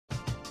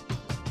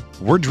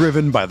We're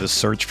driven by the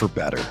search for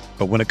better.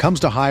 But when it comes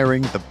to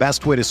hiring, the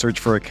best way to search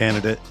for a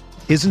candidate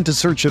isn't to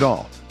search at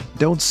all.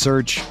 Don't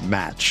search,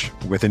 match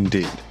with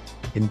Indeed.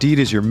 Indeed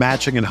is your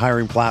matching and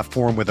hiring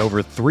platform with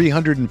over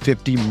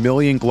 350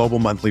 million global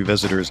monthly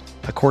visitors,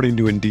 according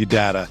to Indeed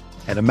data,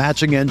 and a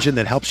matching engine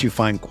that helps you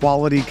find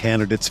quality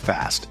candidates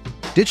fast.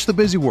 Ditch the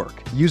busy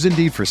work. Use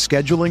Indeed for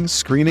scheduling,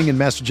 screening, and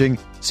messaging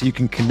so you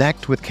can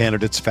connect with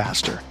candidates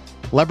faster.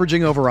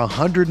 Leveraging over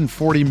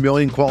 140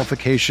 million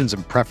qualifications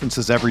and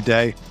preferences every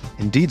day,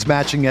 Indeed's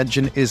matching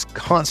engine is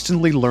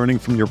constantly learning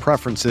from your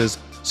preferences,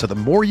 so the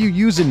more you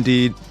use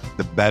Indeed,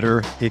 the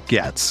better it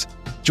gets.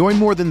 Join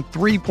more than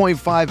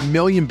 3.5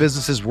 million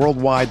businesses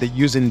worldwide that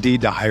use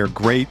Indeed to hire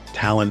great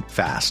talent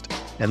fast.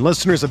 And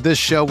listeners of this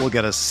show will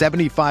get a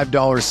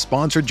 $75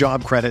 sponsored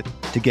job credit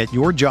to get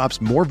your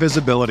jobs more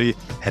visibility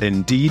at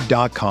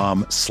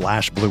Indeed.com/Blue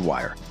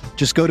Wire.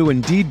 Just go to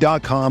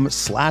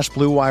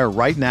Indeed.com/Blue Wire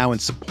right now and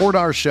support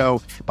our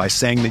show by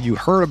saying that you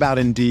heard about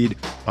Indeed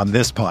on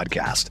this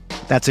podcast.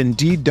 That's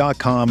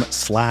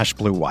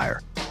Indeed.com/Blue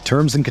Wire.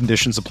 Terms and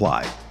conditions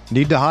apply.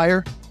 Need to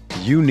hire?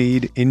 You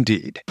need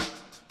Indeed.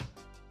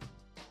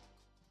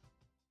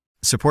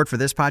 Support for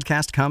this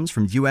podcast comes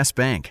from U.S.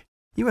 Bank.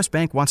 U.S.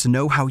 Bank wants to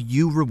know how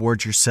you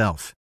reward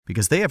yourself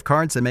because they have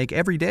cards that make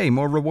every day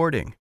more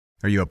rewarding.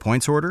 Are you a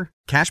points hoarder,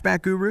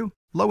 cashback guru,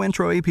 low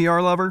intro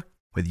APR lover?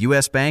 With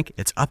U.S. Bank,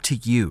 it's up to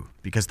you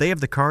because they have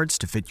the cards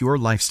to fit your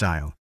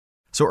lifestyle.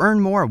 So earn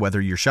more whether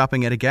you're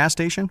shopping at a gas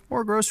station or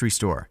a grocery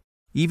store,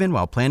 even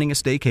while planning a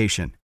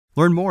staycation.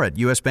 Learn more at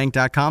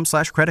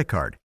usbank.com/credit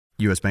card.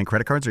 U.S. Bank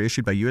credit cards are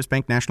issued by U.S.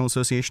 Bank National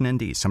Association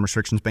ND. Some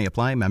restrictions may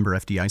apply. Member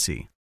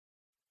FDIC.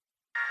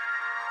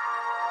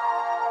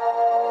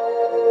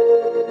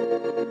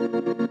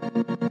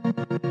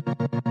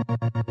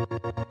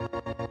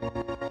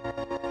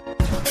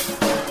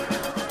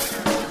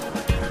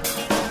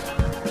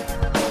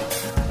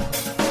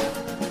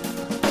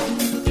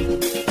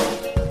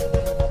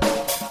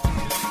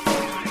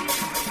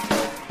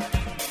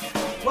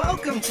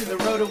 Welcome to the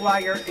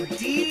RotoWire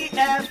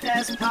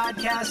DFS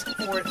podcast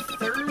for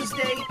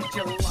Thursday,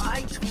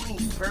 July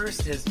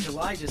 21st. As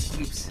July just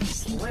keeps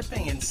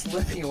slipping and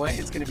slipping away,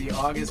 it's going to be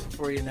August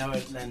before you know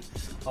it, and then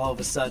all of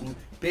a sudden,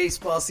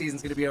 baseball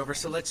season's going to be over.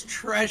 So let's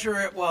treasure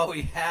it while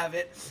we have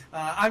it.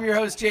 I'm your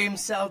host,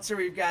 James Seltzer.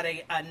 We've got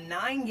a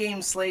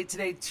 9-game slate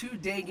today, 2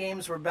 day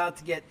games. We're about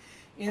to get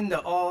into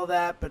all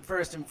that, but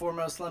first and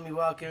foremost, let me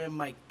welcome in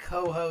my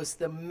co-host,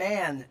 the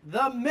man,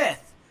 the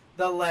myth,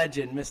 the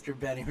legend, Mr.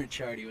 Benny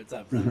Ricciardi. What's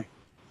up, brother?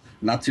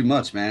 Not too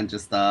much, man.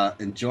 Just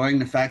enjoying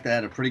the fact that I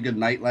had a pretty good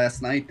night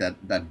last night.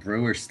 That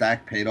Brewer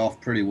stack paid off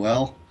pretty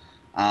well.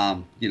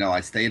 I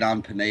stayed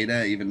on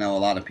Pineda, even though a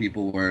lot of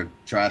people were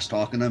trash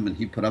talking him, and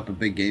he put up a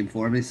big game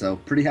for me. So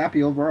pretty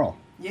happy overall.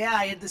 Yeah,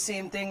 I had the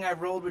same thing. I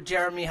rolled with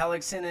Jeremy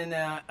Hellickson in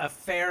a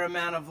fair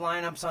amount of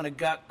lineups on a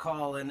gut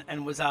call,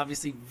 and was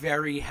obviously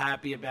very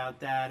happy about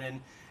that.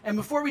 And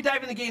before we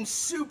dive in the game,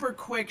 super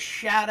quick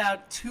shout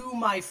out to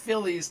my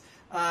Phillies.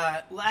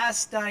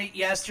 Last night,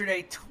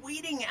 yesterday,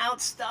 tweeting out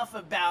stuff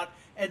about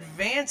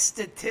advanced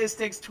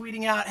statistics,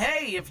 tweeting out,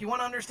 hey, if you want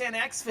to understand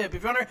XFIP,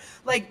 if you want to,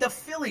 like the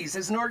Phillies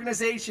as an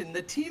organization,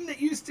 the team that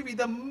used to be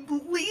the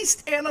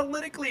least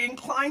analytically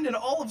inclined in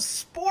all of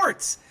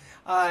sports,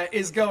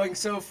 is going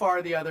so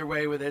far the other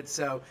way with it.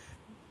 So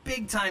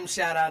big time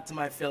shout out to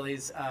my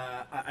Phillies.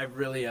 I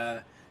really,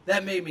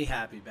 that made me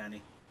happy,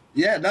 Benny.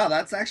 Yeah, no,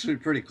 that's actually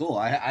pretty cool.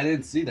 I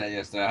didn't see that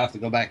yesterday. I have to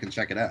go back and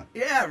check it out.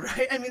 Yeah,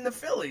 right. I mean, the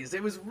Phillies,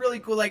 it was really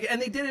cool. Like, and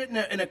they did it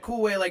in a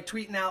cool way, like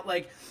tweeting out,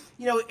 like,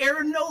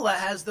 Aaron Nola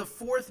has the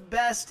 4th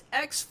best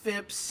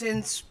XFIP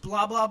since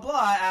blah, blah,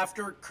 blah,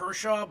 after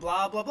Kershaw,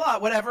 blah, blah, blah,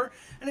 whatever.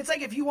 And it's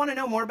like, if you want to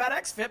know more about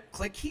XFIP,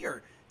 click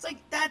here. It's like,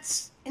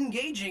 that's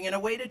engaging in a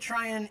way to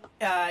try and,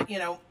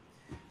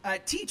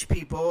 teach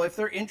people if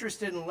they're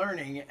interested in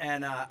learning.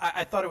 And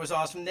I thought it was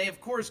awesome. They,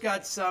 of course,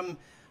 got some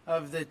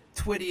of the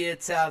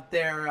Twidiots out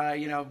there,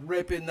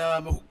 ripping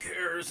them, who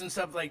cares, and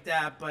stuff like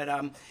that.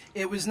 But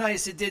it was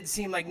nice. It did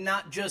seem like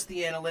not just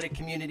the analytic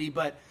community,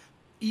 but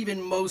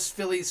even most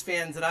Phillies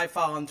fans that I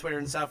follow on Twitter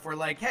and stuff were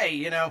like,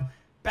 hey,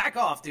 back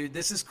off, dude.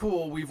 This is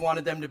cool. We've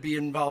wanted them to be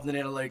involved in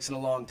analytics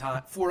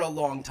for a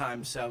long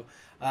time. So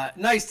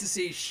nice to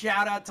see.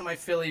 Shout out to my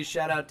Phillies.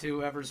 Shout out to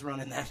whoever's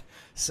running that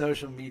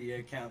social media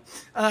account.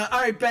 All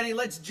right, Benny,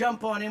 let's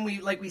jump on in.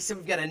 Like we said,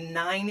 we've got a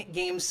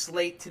 9-game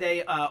slate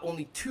today,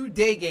 only 2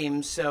 day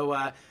games. So,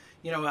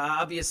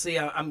 obviously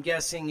I'm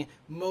guessing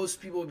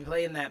most people will be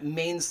playing that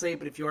main slate,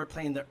 but if you are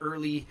playing the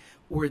early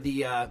or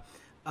the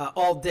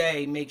all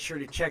day, make sure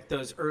to check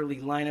those early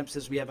lineups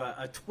as we have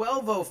a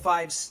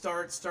 12:05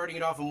 start, starting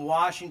it off in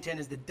Washington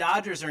as the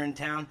Dodgers are in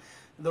town.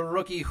 The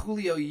rookie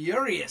Julio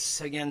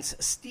Urias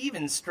against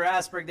Steven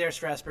Strasburg there.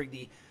 Strasburg,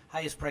 the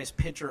highest priced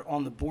pitcher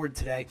on the board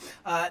today.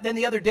 Then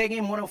the other day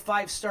game,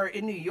 1:05 start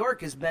in New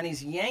York, is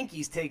Benny's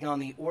Yankees taking on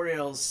the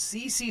Orioles.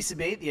 CC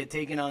Sabathia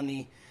taking on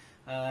the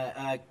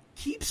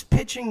keeps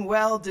pitching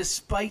well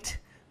despite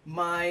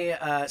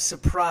my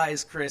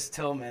surprise Chris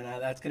Tillman.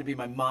 That's going to be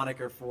my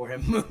moniker for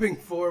him moving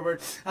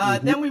forward.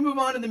 Then we move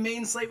on to the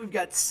main slate. We've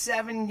got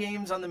 7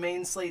 games on the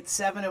main slate,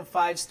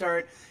 7:05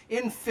 start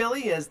in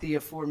Philly, as the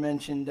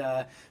aforementioned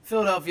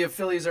Philadelphia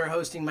Phillies are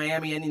hosting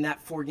Miami, ending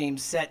that 4-game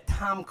set.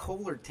 Tom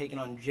Kohler taking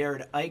on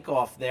Jared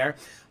Eichhoff there.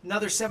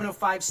 Another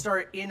 7:05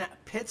 start in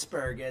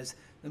Pittsburgh as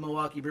the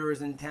Milwaukee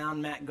Brewers in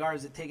town. Matt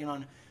Garza taking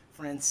on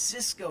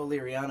Francisco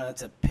Liriano.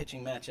 It's a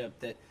pitching matchup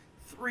that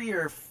 3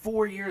 or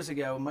 4 years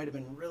ago might have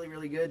been really,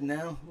 really good.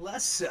 Now,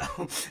 less so.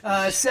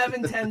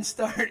 7:10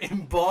 start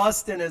in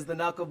Boston as the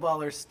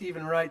knuckleballer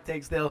Stephen Wright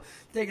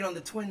taking on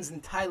the Twins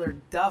and Tyler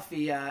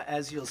Duffy.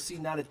 As you'll see,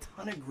 not a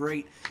ton of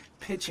great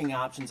pitching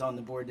options on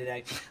the board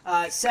today.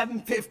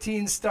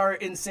 7:15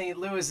 start in St.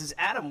 Louis is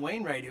Adam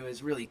Wainwright, who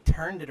has really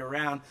turned it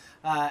around.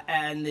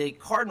 And the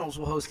Cardinals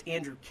will host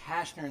Andrew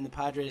Cashner, and the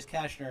Padres.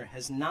 Cashner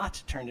has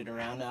not turned it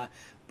around,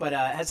 but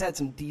has had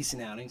some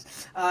decent outings.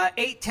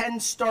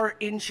 8:10 start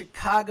in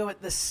Chicago at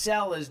the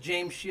Cell as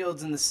James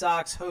Shields and the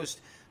Sox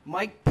host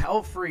Mike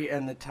Pelfrey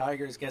and the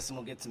Tigers. Guessing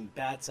we'll get some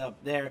bats up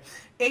there.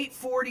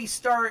 8:40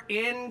 start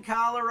in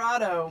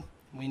Colorado.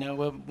 We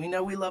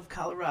know we love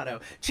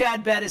Colorado.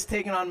 Chad Bettis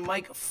taking on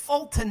Mike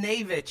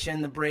Fultonavich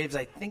and the Braves.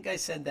 I think I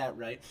said that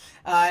right.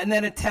 And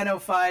then a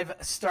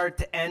 10:05 start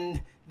to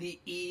end the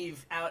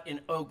eve out in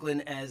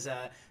Oakland as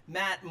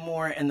Matt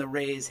Moore and the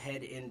Rays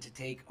head in to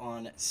take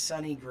on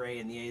Sonny Gray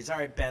and the A's. All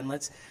right, Ben,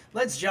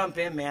 let's jump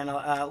in, man.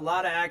 A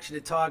lot of action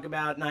to talk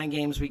about. 9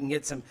 games. We can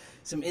get some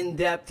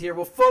in-depth here.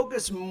 We'll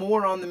focus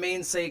more on the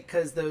main slate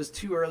because those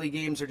 2 early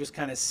games are just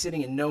kind of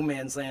sitting in no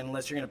man's land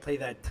unless you're going to play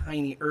that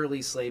tiny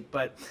early slate.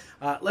 But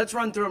let's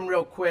run through them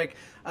real quick.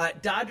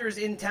 Dodgers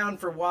in town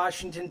for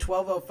Washington,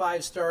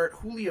 12:05 start.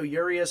 Julio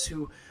Urias,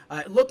 who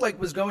looked like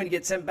was going to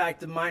get sent back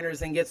to the minors,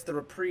 then gets the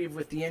reprieve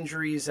with the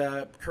injuries,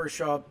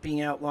 Kershaw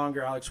being out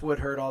longer, Alex Wood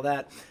hurt, all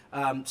that.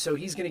 So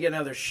he's going to get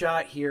another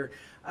shot here.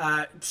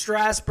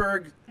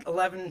 Strasburg,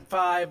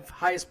 11-5,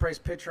 highest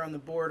priced pitcher on the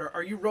board.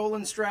 Are you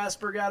rolling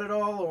Strasburg out at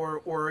all,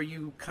 or are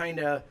you kind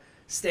of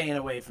staying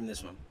away from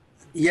this one?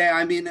 Yeah,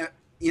 I mean,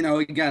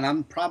 again,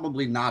 I'm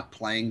probably not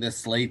playing this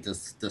slate,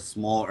 this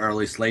small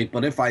early slate,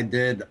 but if I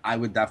did, I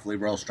would definitely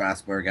roll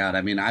Strasburg out.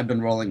 I mean, I've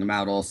been rolling him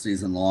out all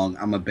season long.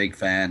 I'm a big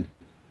fan.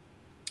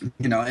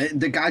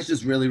 The guy's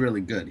just really,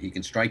 really good. He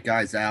can strike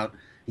guys out.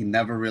 He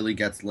never really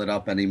gets lit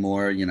up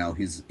anymore.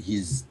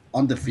 He's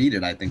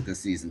undefeated, I think, this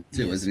season,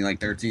 too. Isn't he like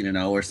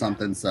 13-0 or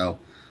something? So,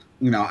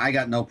 I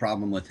got no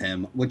problem with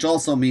him, which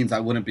also means I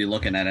wouldn't be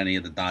looking at any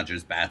of the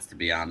Dodgers bats, to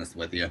be honest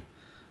with you.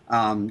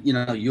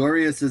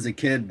 Urias is a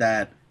kid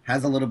that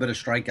has a little bit of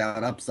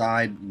strikeout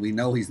upside. We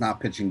know he's not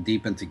pitching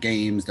deep into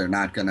games. They're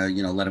not going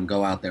to, let him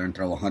go out there and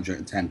throw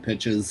 110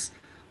 pitches.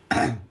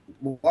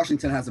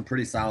 Washington has a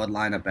pretty solid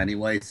lineup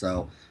anyway,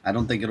 so I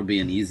don't think it'll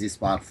be an easy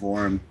spot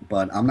for him.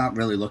 But I'm not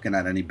really looking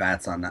at any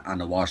bats on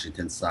the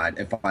Washington side.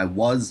 If I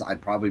was, I'd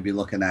probably be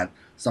looking at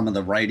some of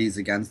the righties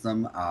against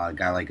them. A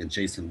guy like a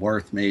Jason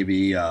Worth,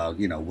 maybe.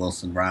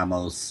 Wilson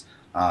Ramos,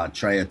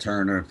 Trea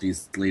Turner if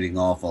he's leading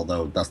off.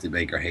 Although Dusty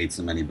Baker hates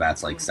him and he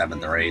bats like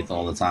 7th or 8th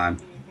all the time.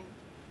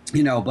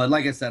 But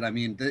like I said, I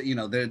mean,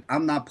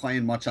 I'm not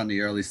playing much on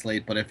the early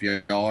slate. But if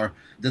you are,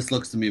 this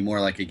looks to me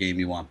more like a game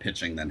you want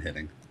pitching than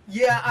hitting.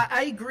 Yeah,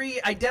 I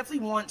agree. I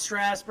definitely want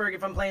Strasburg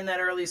if I'm playing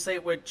that early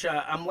slate, which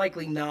I'm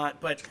likely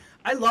not. But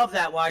I love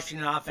that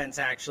Washington offense,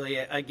 actually,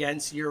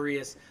 against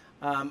Urias.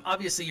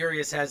 Obviously,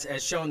 Urias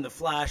has shown the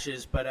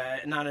flashes,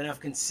 but not enough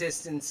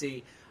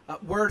consistency.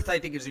 Worth, I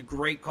think, is a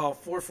great call.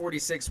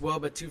 446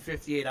 WOBA,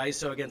 258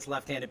 ISO against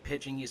left-handed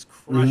pitching. He's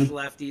crushed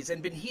lefties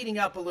and been heating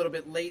up a little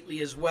bit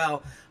lately as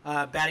well,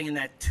 batting in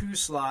that 2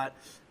 slot.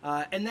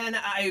 And then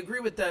I agree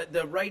with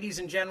the righties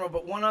in general,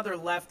 but one other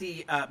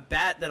lefty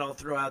bat that I'll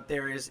throw out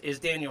there is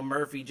Daniel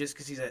Murphy, just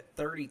because he's at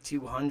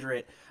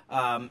 3,200.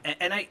 And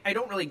I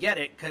don't really get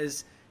it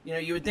because,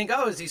 you would think,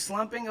 is he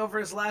slumping over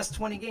his last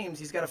 20 games?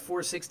 He's got a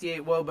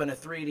 468 WOBA and a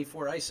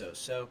 384 ISO.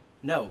 So,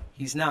 no,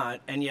 he's not.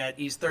 And yet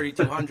he's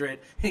 3,200.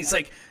 He's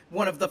like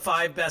one of the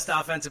 5 best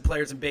offensive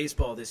players in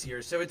baseball this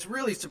year. So it's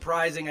really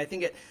surprising. I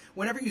think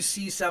whenever you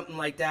see something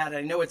like that,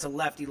 I know it's a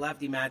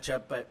lefty-lefty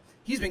matchup, but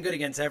he's been good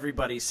against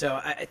everybody. So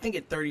I think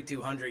at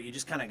 3,200, you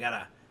just kind of got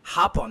to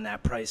hop on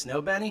that price.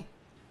 No, Benny?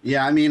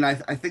 Yeah, I mean, I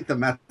think the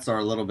Mets are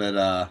a little bit,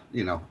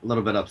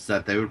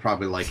 upset. They would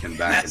probably like him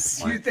back.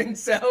 Yes, you think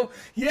so?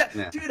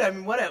 Yeah, dude. I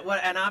mean, what?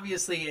 And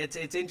obviously, it's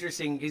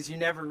interesting because you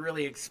never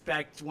really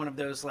expect one of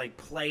those like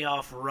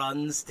playoff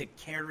runs to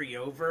carry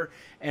over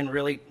and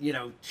really,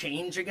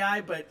 change a guy,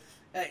 but.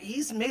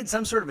 He's made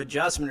some sort of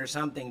adjustment or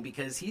something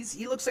because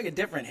he looks like a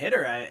different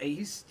hitter.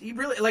 He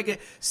really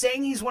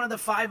saying he's one of the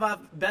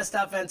 5 best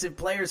offensive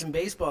players in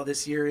baseball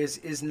this year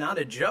is not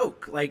a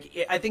joke.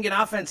 Like I think in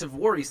offensive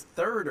WAR he's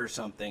 3rd or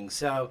something.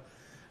 So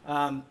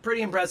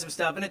pretty impressive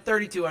stuff. And at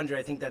 3,200,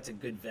 I think that's a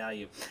good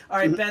value. All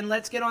right, Ben,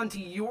 let's get on to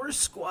your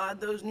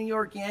squad. Those New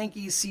York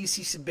Yankees,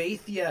 CC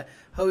Sabathia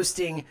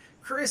hosting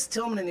Chris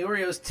Tillman and the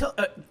Orioles.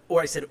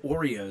 I said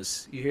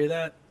Oreos. You hear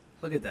that?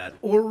 Look at that.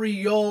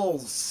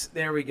 Orioles.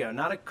 There we go.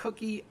 Not a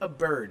cookie, a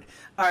bird.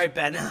 All right,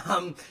 Ben.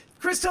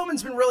 Chris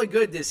Tillman's been really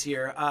good this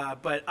year,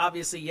 but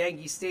obviously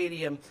Yankee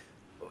Stadium.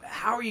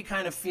 How are you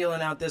kind of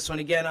feeling out this one?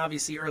 Again,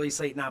 obviously early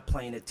slate, not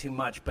playing it too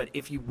much, but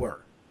if you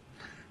were.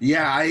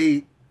 Yeah,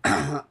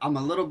 I'm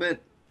a little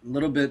bit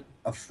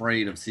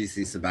afraid of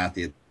CC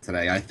Sabathia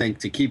today. I think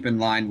to keep in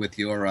line with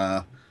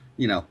your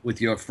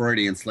with your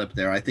Freudian slip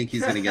there, I think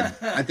he's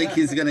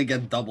gonna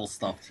get double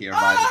stuffed here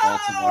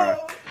by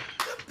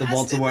the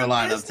Baltimore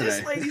lineup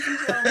today.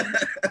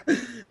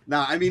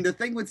 Now, I mean, the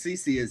thing with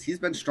CC is he's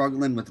been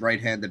struggling with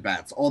right-handed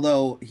bats,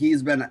 although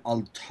he's been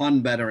a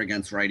ton better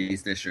against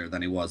righties this year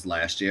than he was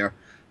last year.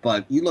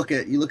 But you look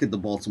at the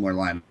Baltimore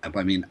lineup.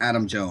 I mean,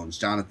 Adam Jones,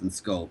 Jonathan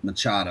Scope,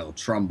 Machado,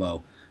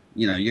 Trumbo.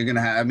 You're going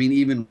to have, I mean,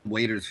 even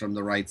Waiters from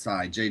the right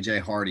side, J.J.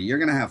 Hardy. You're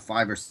going to have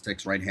 5 or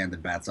 6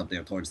 right-handed bats up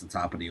there towards the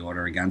top of the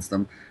order against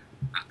them.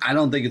 I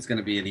don't think it's going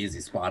to be an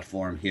easy spot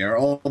for him here,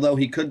 although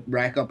he could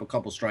rack up a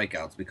couple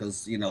strikeouts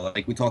because,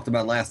 like we talked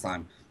about last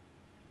time,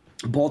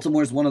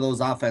 Baltimore's one of those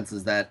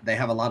offenses that they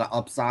have a lot of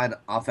upside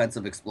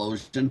offensive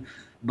explosion,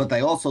 but they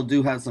also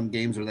do have some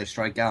games where they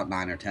strike out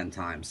 9 or 10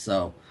 times.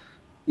 So,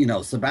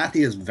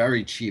 Sabathia is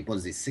very cheap. What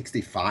is he,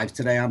 65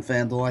 today on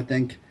FanDuel, I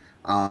think?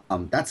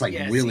 That's like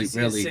really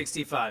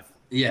 65.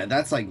 Yeah,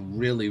 that's like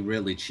really,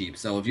 really cheap.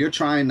 So if you're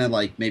trying to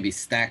like maybe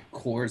stack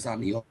cores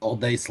on the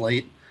all-day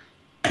slate,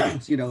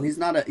 he's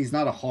not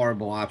a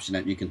horrible option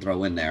that you can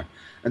throw in there.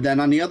 And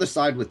then on the other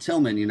side with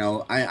Tillman,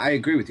 I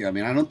agree with you. I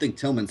mean, I don't think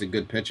Tillman's a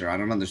good pitcher. I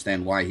don't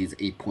understand why he's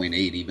 8.8,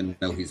 even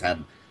though he's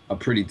had a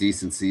pretty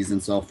decent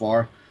season so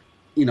far.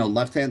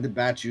 Left-handed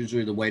bats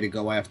usually the way to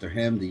go after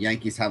him. The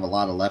Yankees have a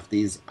lot of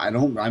lefties.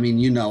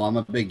 I'm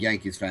a big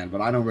Yankees fan,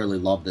 but I don't really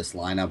love this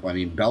lineup. I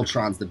mean,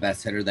 Beltran's the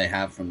best hitter they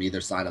have from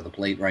either side of the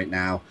plate right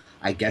now.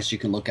 I guess you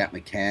can look at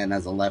McCann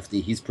as a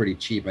lefty. He's pretty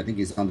cheap. I think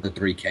he's under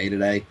 $3K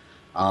today.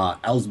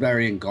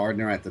 Ellsbury and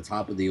Gardner at the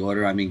top of the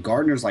order. I mean,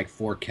 Gardner's like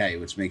 $4K,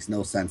 which makes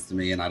no sense to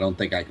me, and I don't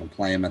think I can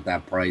play him at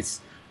that price.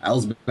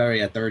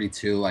 Ellsbury at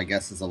 32, I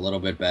guess, is a little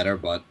bit better,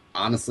 but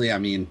honestly, I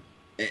mean,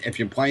 if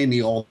you're playing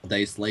the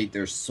all-day slate,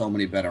 there's so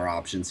many better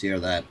options here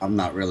that I'm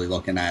not really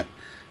looking at,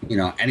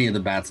 any of the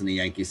bats on the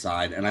Yankee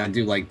side. And I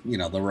do like,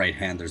 the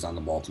right-handers on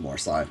the Baltimore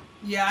side.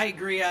 Yeah, I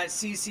agree.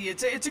 CC,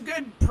 it's a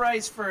good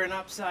price for an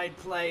upside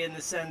play in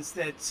the sense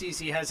that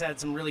CC has had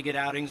some really good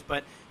outings,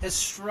 but has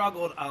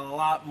struggled a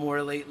lot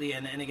more lately,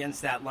 and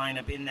against that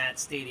lineup in that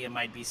stadium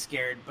might be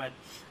scared. But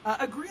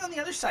agree on the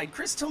other side.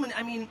 Chris Tillman,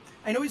 I mean,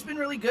 I know he's been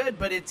really good,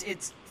 but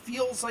it's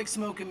feels like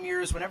smoke and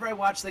mirrors whenever I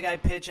watch the guy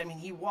pitch. I mean,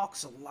 he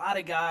walks a lot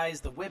of guys.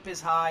 The whip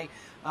is high.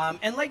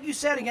 And like you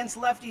said, against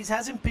lefties,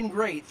 hasn't been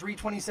great.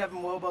 327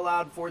 WOBA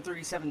allowed,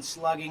 437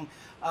 slugging.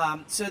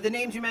 So the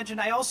names you mentioned,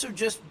 I also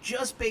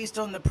just based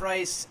on the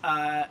price,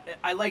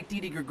 I like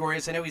Didi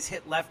Gregorius. I know he's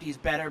hit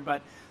lefties better,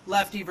 but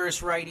lefty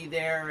versus righty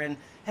there, and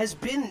has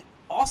been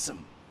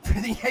awesome for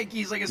the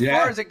Yankees. Like, as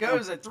far as it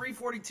goes, a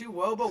 342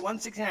 WOBA,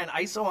 169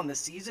 ISO on the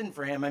season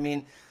for him. I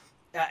mean,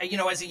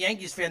 as a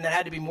Yankees fan, that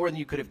had to be more than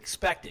you could have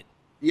expected.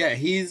 Yeah,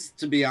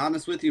 to be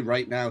honest with you,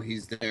 right now,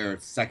 he's their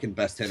second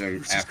best hitter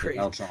after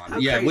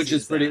Beltran. Yeah, which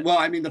is pretty, well,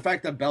 I mean, the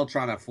fact that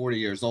Beltran at 40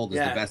 years old is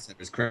the best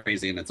hitter is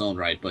crazy in its own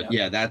right. But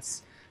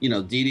that's,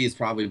 Didi has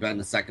probably been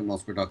the second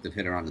most productive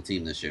hitter on the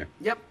team this year.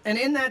 Yep, and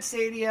in that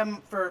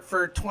stadium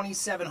for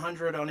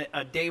 2,700 on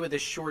a day with a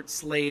short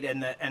slate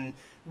and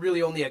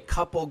really only a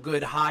couple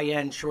good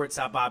high-end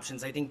shortstop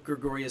options, I think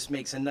Gregorius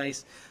makes a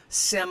nice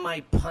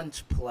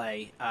semi-punt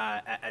play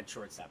at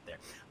shortstop there.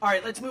 All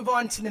right, let's move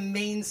on to the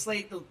main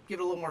slate. We'll give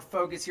it a little more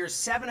focus here.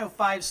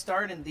 7:05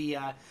 start in the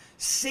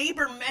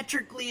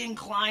sabermetrically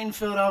inclined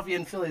Philadelphia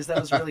and Phillies.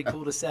 That was really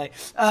cool to say.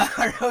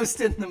 Are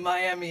hosting the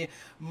Miami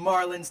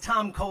Marlins.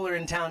 Tom Kohler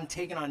in town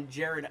taking on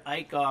Jerad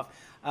Eickhoff.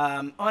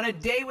 On a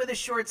day with a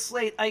short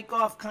slate,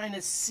 Eickhoff kind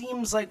of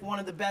seems like one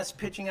of the best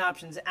pitching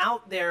options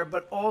out there,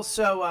 but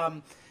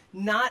also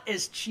not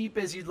as cheap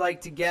as you'd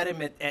like to get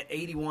him at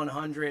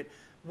 8,100.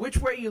 Which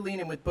way are you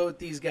leaning with both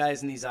these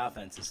guys and these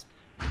offenses?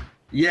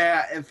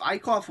 Yeah, if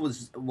Eickhoff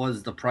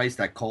was the price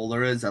that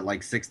Kohler is at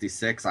like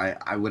 66,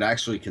 I would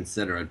actually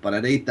consider it. But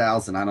at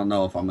 8,000, I don't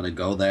know if I'm going to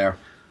go there.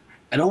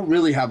 I don't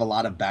really have a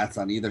lot of bats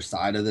on either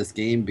side of this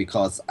game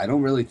because I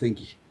don't really think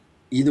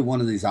either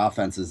one of these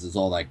offenses is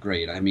all that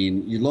great. I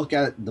mean, you look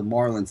at the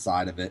Marlins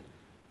side of it,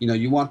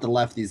 you want the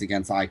lefties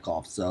against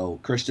Eickhoff. So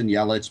Christian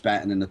Yelich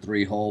batting in the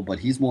 3-hole, but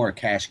he's more a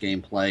cash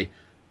game play.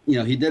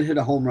 He did hit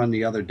a home run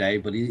the other day,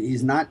 but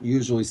he's not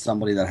usually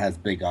somebody that has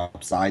big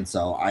upside.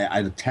 So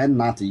I tend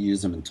not to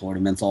use him in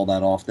tournaments all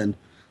that often.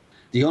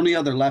 The only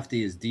other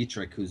lefty is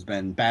Dietrich, who's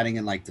been batting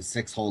in like the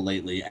 6-hole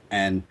lately,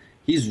 and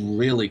he's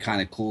really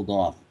kind of cooled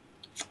off.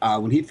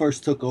 When he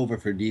first took over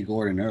for D.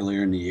 Gordon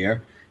earlier in the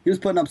year, he was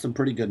putting up some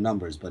pretty good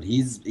numbers, but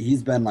he's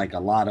been like a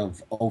lot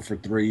of 0 for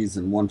 3s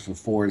and 1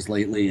 for 4s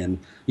lately, and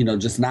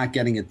just not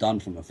getting it done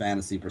from a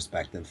fantasy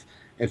perspective.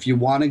 If you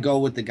want to go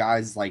with the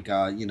guys like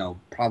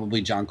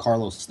probably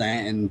Giancarlo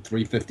Stanton,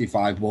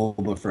 355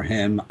 WOBA for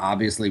him.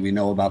 Obviously, we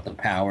know about the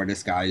power.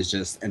 This guy is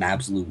just an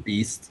absolute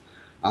beast.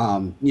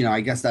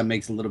 I guess that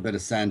makes a little bit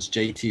of sense.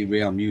 JT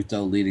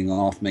Realmuto leading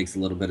off makes a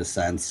little bit of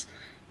sense.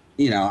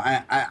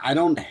 I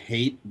don't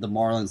hate the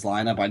Marlins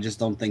lineup. I just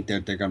don't think they're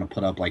going to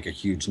put up like a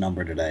huge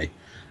number today.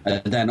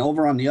 Then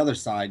over on the other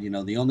side,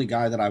 the only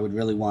guy that I would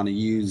really want to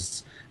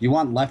use, you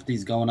want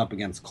lefties going up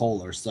against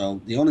Kohler. So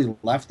the only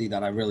lefty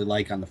that I really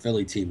like on the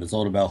Philly team is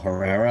Odubel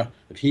Herrera.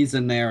 If he's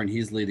in there and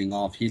he's leading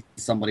off, he's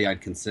somebody I'd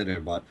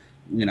consider. But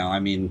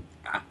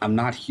I'm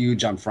not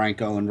huge on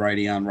Franco and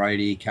righty on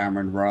righty,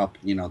 Cameron Rupp,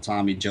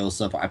 Tommy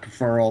Joseph. I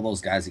prefer all those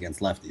guys against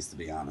lefties, to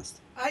be honest.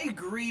 I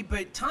agree,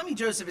 but Tommy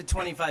Joseph at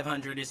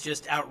 2,500 is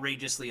just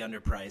outrageously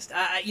underpriced.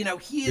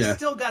 He has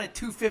still got a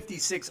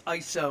 256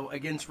 ISO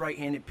against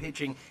right-handed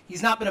pitching.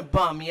 He's not been a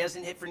bum. He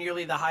hasn't hit for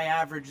nearly the high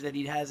average that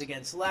he has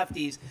against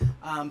lefties,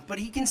 but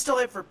he can still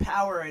hit for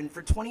power. And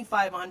for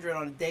 2,500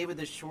 on a day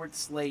with a short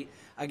slate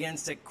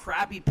against a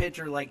crappy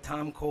pitcher like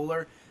Tom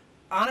Kohler,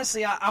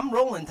 honestly, I'm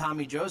rolling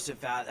Tommy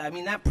Joseph out. I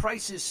mean, that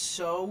price is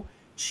so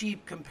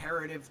cheap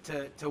comparative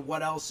to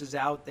what else is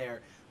out there.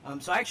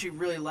 So I actually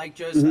really like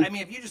Joseph. Mm-hmm. I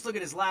mean, if you just look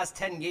at his last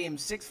 10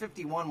 games,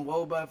 651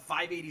 WOBA,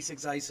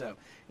 586 ISO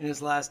in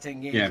his last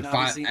 10 games.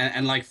 Yeah,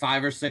 and like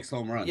 5 or 6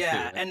 home runs.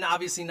 Yeah, too. And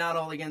obviously not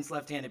all against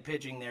left-handed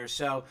pitching there.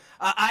 So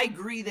I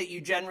agree that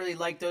you generally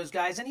like those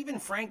guys. And even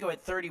Franco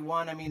at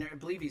 31, I mean, I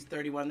believe he's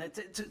 31.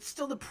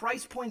 Still, the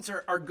price points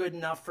are good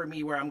enough for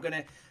me where I'm going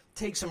to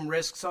take some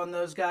risks on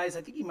those guys.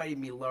 I think he might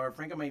even be lower.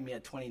 Franco might be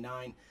at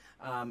 29.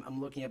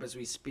 I'm looking up as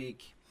we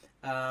speak.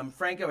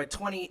 Franco at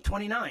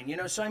 29,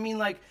 so I mean,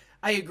 like,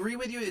 I agree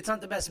with you. It's not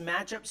the best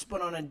matchups,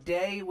 but on a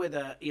day with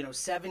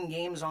 7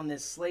 games on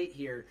this slate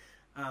here,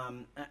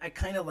 I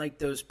kind of like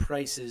those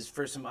prices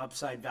for some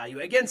upside value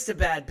against a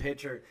bad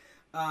pitcher.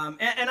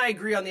 And I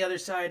agree on the other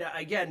side.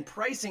 Again,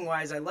 pricing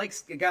wise, I like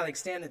a guy like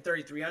Stanton at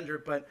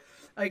 3,300, but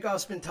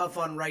Eichhoff's been tough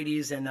on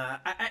righties, and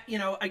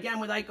again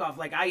with Eichhoff,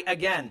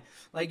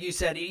 like you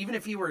said, even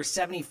if he were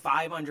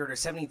 7,500 or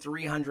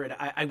 7,300,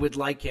 I would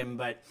like him.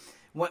 But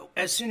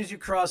as soon as you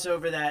cross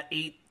over that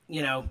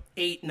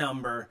 8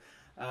 number,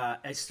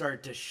 I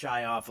start to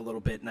shy off a little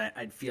bit, and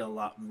I'd feel a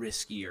lot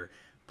riskier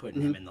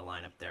putting him in the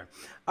lineup there.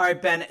 All right,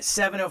 Ben,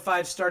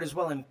 7:05 start as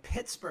well in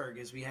Pittsburgh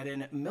as we head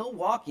in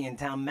Milwaukee in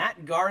town.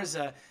 Matt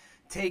Garza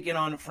taking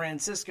on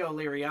Francisco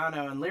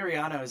Liriano, and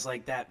Liriano is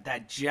like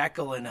that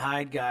Jekyll and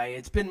Hyde guy.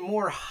 It's been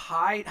more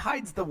Hyde.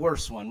 Hyde's the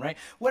worst one, right?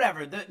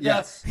 Whatever.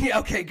 Yes. Yeah,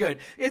 okay, good.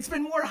 It's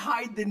been more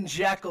Hyde than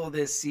Jekyll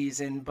this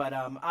season, but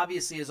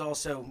obviously has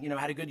also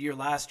had a good year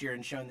last year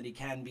and shown that he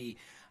can be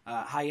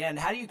high end.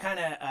 How do you kind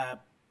of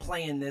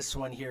play in this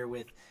one here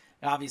with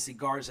obviously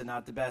Garza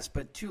not the best,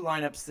 but two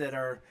lineups that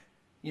are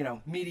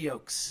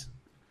mediocres?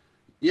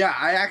 Yeah,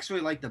 I actually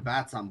like the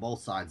bats on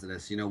both sides of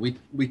this.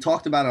 We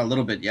talked about it a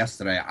little bit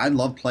yesterday. I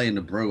love playing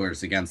the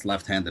Brewers against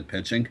left-handed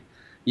pitching.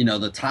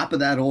 The top of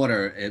that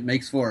order, it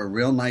makes for a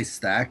real nice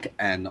stack,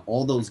 and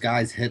all those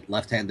guys hit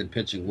left-handed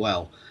pitching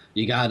well.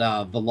 You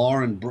got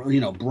Villar and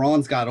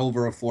Braun's got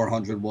over a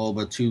 400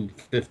 WOBA,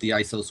 250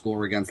 ISO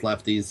score against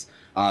lefties.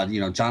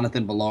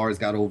 Jonathan Villar's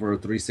got over a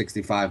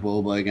 365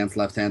 WOBA against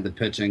left-handed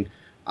pitching.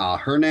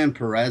 Hernan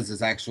Perez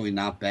is actually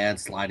not bad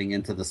sliding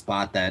into the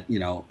spot that,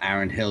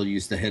 Aaron Hill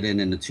used to hit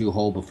in the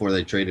 2-hole before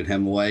they traded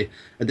him away.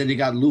 And then you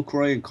got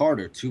Lucroy and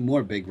Carter, 2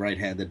 more big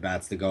right-handed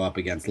bats to go up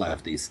against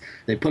lefties.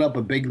 They put up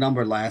a big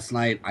number last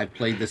night. I've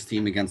played this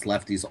team against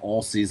lefties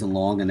all season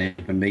long, and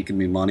they've been making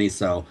me money.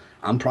 So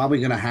I'm probably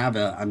going to have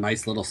a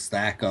nice little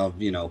stack of,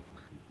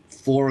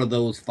 4 of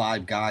those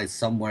 5 guys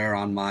somewhere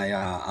on my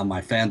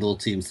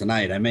FanDuel teams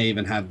tonight. I may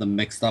even have them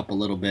mixed up a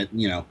little bit,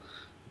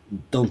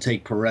 Don't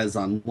take Perez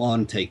on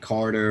one, take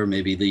Carter,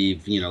 maybe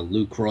leave,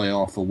 Lucroy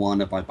off of one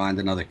if I find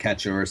another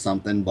catcher or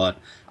something. But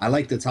I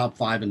like the top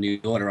 5 in the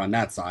order on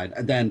that side.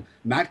 And then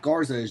Matt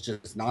Garza is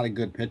just not a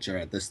good pitcher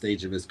at this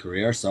stage of his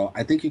career. So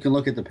I think you can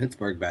look at the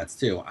Pittsburgh bats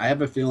too. I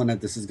have a feeling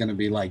that this is going to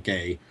be like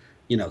a,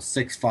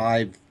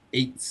 6-5,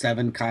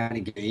 8-7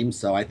 kind of game.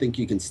 So I think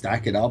you can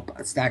stack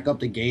up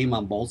the game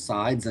on both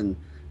sides and,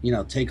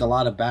 take a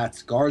lot of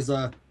bats.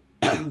 Garza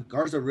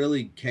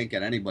really can't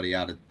get anybody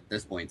out at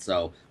this point.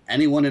 So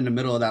anyone in the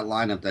middle of that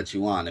lineup that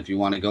you want, if you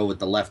want to go with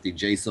the lefty,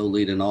 Jaso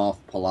leading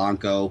off,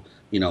 Polanco,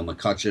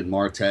 McCutcheon,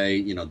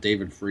 Marte,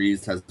 David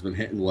Freese has been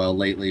hitting well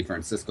lately.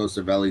 Francisco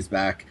Cervelli's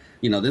back.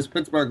 This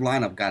Pittsburgh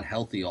lineup got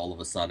healthy all of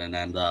a sudden.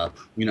 And,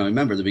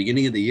 remember the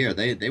beginning of the year,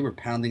 they were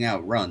pounding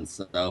out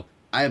runs. So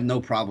I have no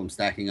problem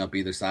stacking up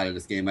either side of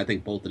this game. I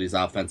think both of these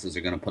offenses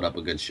are going to put up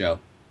a good show.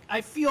 I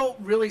feel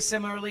really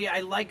similarly. I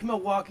like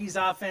Milwaukee's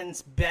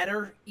offense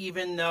better,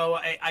 even though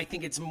I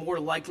think it's more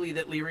likely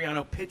that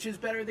Liriano pitches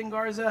better than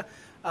Garza.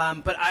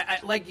 But I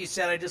like you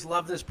said, I just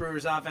love this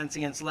Brewers offense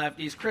against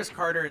lefties. Chris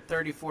Carter at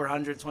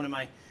 3,400 is one of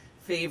my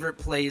favorite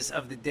plays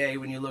of the day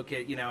when you look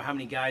at, how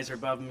many guys are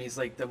above him. He's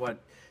like the,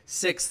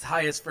 6th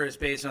highest first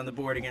baseman on the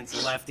board against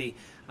the lefty.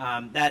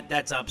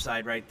 That's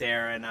upside right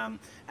there. And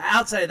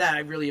outside of that, I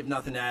really have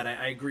nothing to add.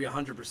 I agree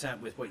 100%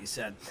 with what you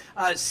said.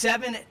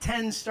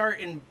 7-10 start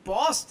in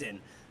Boston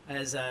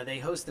as they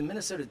host the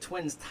Minnesota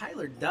Twins.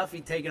 Tyler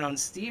Duffy taking on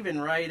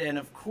Stephen Wright. And,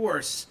 of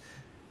course,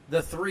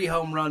 the 3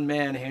 home run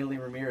man, Hanley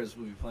Ramirez,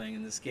 will be playing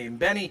in this game.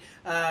 Benny,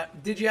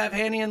 did you have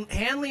Hanley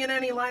in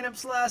any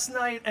lineups last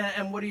night?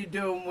 And what are you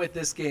doing with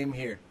this game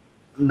here?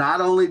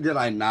 Not only did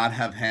I not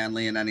have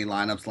Hanley in any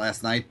lineups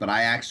last night, but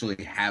I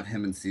actually have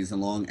him in season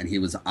long, and he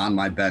was on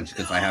my bench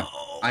because I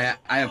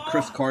have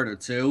Chris Carter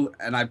too,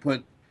 and I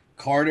put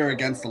Carter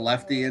against the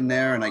lefty in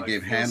there, and I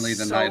gave Hanley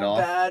the night off.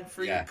 So bad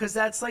for you because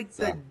that's like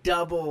the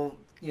double,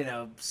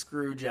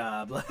 screw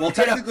job. Well,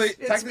 technically,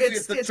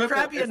 it's the triple.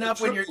 Crappy it's enough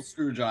the when you're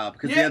screw job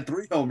because he had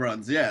 3 home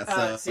runs.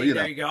 Yeah, so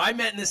there you go. I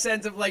meant in the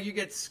sense of like you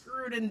get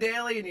screwed in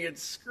daily and you get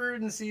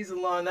screwed in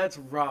season long. That's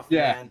rough,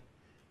 man.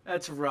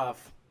 That's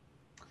rough.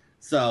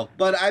 So,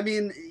 but I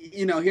mean,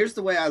 here's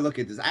the way I look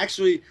at this.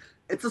 Actually,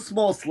 it's a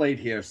small slate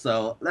here.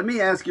 So let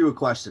me ask you a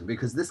question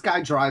because this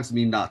guy drives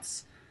me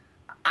nuts.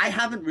 I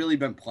haven't really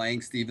been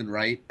playing Stephen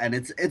Wright, and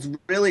it's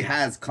really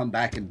has come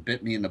back and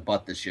bit me in the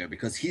butt this year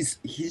because he's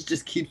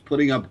just keeps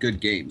putting up good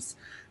games.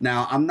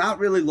 Now, I'm not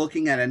really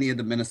looking at any of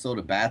the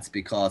Minnesota bats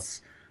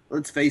because,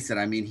 let's face it,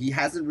 I mean, he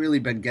hasn't really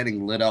been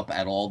getting lit up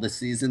at all this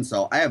season,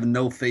 so I have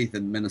no faith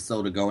in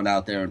Minnesota going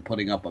out there and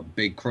putting up a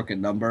big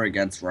crooked number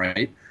against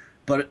Wright.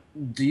 But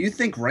do you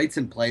think Wright's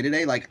in play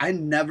today? Like, I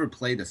never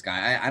play this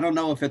guy. I don't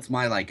know if it's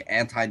my, like,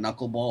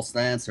 anti-knuckleball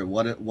stance or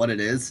what it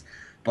is.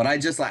 But I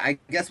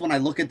guess when I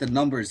look at the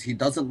numbers, he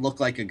doesn't look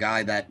like a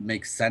guy that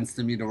makes sense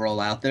to me to roll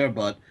out there.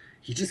 But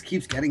he just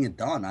keeps getting it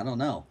done. I don't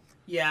know.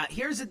 Yeah,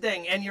 here's the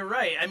thing, and you're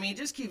right. I mean, he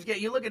just keeps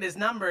getting. You look at his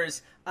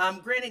numbers.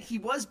 Granted, he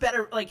was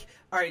better. Like,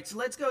 all right, so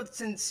let's go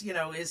since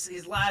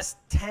his last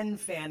 10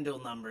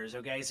 FanDuel numbers.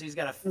 Okay, so he's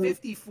got a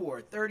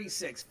 54,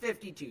 36,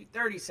 52,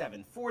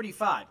 37,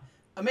 45.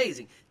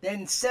 Amazing.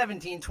 Then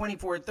 17,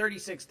 24,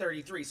 36,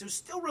 33. So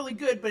still really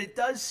good, but it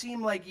does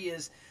seem like he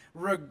is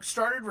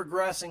started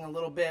regressing a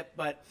little bit.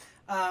 But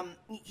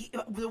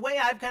the way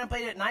I've kind of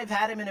played it, and I've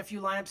had him in a few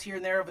lineups here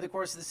and there over the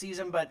course of the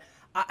season, but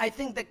I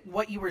think that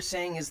what you were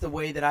saying is the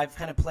way that I've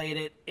kind of played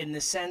it in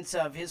the sense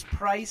of his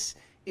price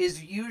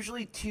is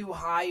usually too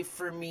high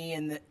for me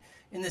in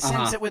the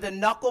sense that with a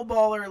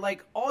knuckleballer,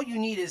 like all you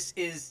need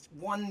is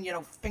one,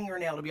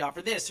 fingernail to be off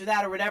or this or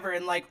that or whatever,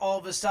 and like all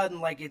of a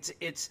sudden, like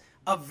it's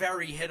a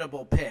very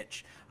hittable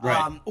pitch,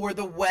 right. Or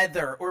the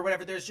weather or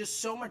whatever. There's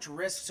just so much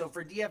risk. So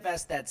for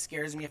DFS, that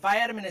scares me. If I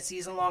had him in a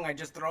season long, I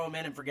just throw him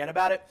in and forget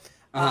about it.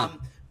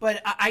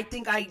 But I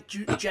think I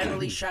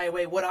generally shy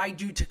away. What I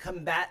do to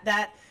combat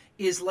that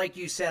is, like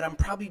you said, I'm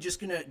probably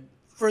just gonna,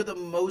 for the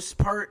most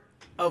part,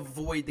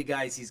 avoid the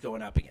guys he's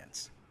going up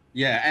against.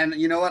 Yeah, and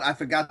you know what? I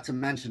forgot to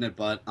mention it,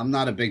 but I'm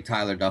not a big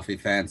Tyler Duffy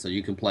fan, so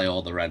you can play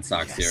all the Red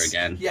Sox here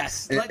again.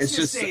 Yes, let's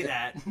just say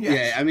that.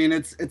 Yes. Yeah, I mean,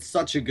 it's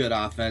such a good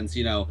offense.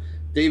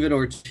 David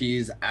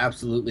Ortiz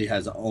absolutely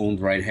has owned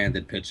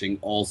right-handed pitching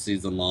all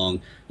season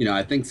long.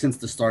 I think since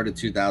the start of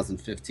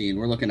 2015,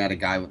 we're looking at a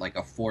guy with like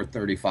a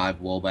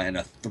 435 WOBA and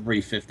a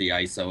 350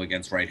 ISO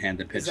against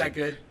right-handed pitching. Is that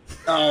good?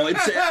 Oh,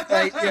 it's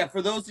yeah.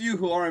 For those of you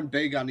who aren't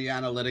big on the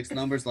analytics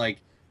numbers, like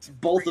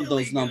both really of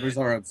those numbers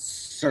are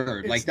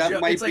absurd. Like that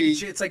might be.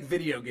 It's like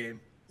video game.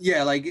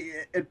 Yeah, like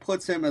it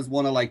puts him as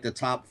one of like the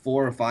top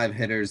 4 or 5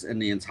 hitters in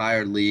the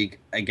entire league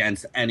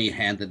against any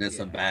handedness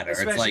of batter.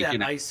 Especially it's like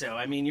that ISO.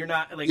 I mean, you're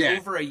not like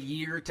over a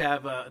year to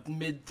have a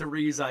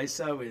mid-3s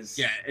ISO is.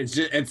 Yeah,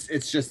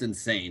 it's just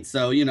insane.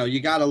 So you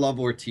gotta love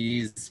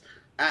Ortiz.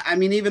 I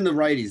mean, even the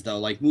righties though,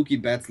 like Mookie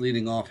Betts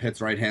leading off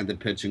hits right-handed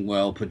pitching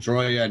well.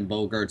 Pedroia and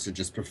Bogaerts are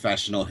just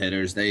professional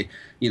hitters. They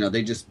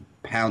just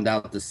pound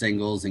out the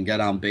singles and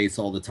get on base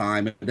all the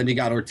time. And then you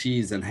got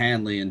Ortiz and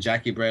Hanley and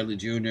Jackie Bradley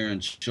Jr.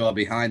 and Shaw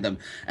behind them.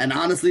 And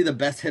honestly, the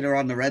best hitter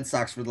on the Red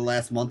Sox for the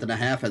last month and a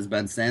half has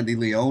been Sandy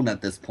Leone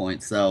at this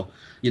point. So,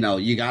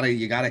 you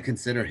gotta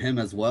consider him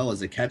as well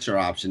as a catcher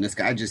option. This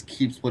guy just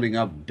keeps putting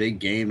up big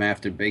game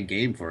after big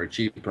game for a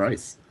cheap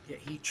price. Yeah,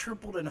 he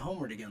tripled and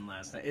homered again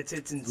last night. It's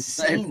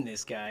insane,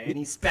 this guy. And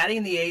he's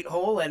batting the 8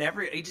 hole and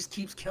he just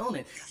keeps killing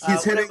it.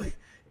 He's hitting,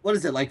 what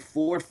is it, like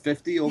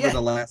 450 over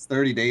the last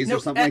 30 days or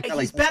something like that?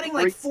 He's batting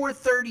like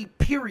 430,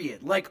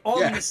 period, like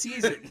all in the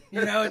season.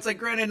 It's like,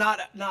 granted,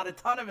 not a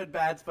ton of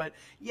at-bats, but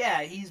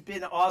yeah, he's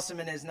been awesome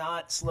and has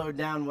not slowed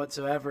down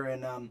whatsoever.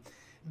 And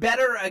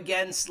better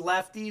against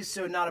lefties,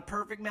 so not a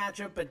perfect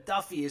matchup, but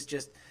Duffy is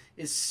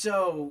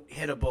so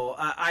hittable.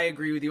 I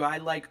agree with you. I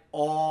like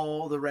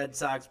all the Red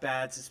Sox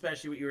bats,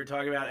 especially what you were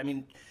talking about. I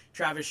mean,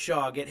 Travis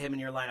Shaw, get him in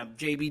your lineup.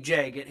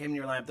 JBJ, get him in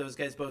your lineup. Those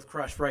guys both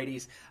crush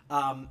righties.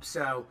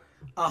 So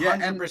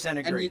 100%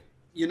 agree. And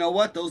you know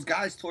what? Those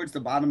guys towards the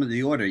bottom of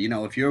the order,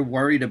 if you're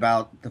worried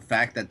about the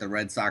fact that the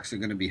Red Sox are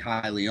going to be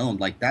highly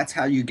owned, like that's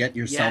how you get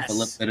yourself a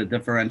little bit of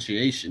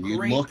differentiation. You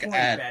Great look point,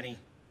 at, Benny.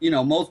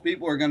 Most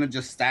people are going to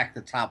just stack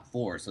the top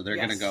 4. So they're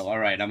going to go, all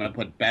right, I'm going to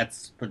put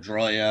Betts,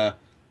 Pedroia,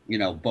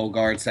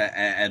 Bogaerts,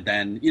 and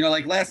then,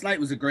 like last night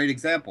was a great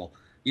example.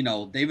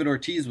 David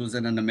Ortiz was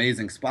in an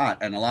amazing spot,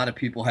 and a lot of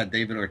people had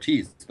David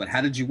Ortiz. But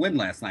how did you win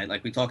last night?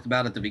 Like we talked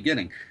about at the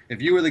beginning.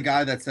 If you were the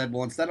guy that said,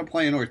 well, instead of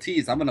playing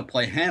Ortiz, I'm going to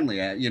play Hanley,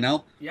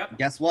 Yep.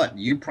 Guess what?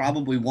 You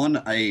probably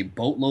won a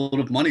boatload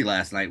of money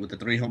last night with the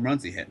 3 home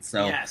runs he hit.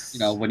 So, yes.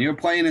 When you're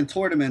playing in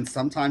tournaments,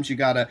 sometimes you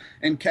got to,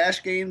 in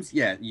cash games,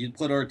 yeah, you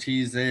put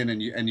Ortiz in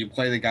and you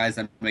play the guys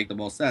that make the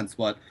most sense.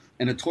 But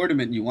in a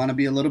tournament, you want to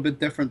be a little bit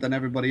different than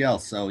everybody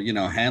else. So,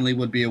 Hanley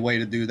would be a way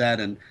to do that.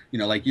 And,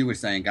 like you were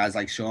saying, guys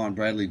like Shaw and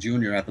Bradley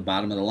Jr. at the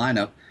bottom of the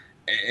lineup,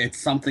 it's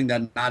something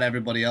that not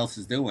everybody else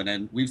is doing.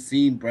 And we've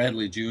seen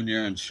Bradley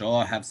Jr. and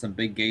Shaw have some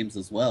big games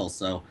as well.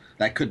 So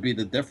that could be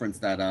the difference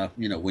that,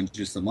 wins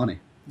you some money.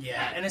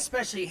 Yeah, and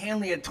especially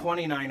Hanley at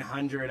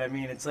 2,900. I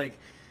mean, it's like,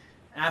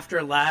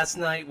 after last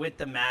night with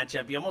the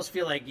matchup, you almost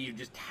feel like you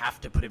just have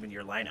to put him in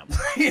your lineup.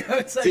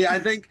 It's like, see, I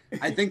think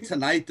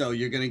tonight though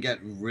you're going to get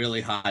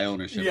really high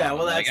ownership. Yeah,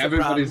 well, that's the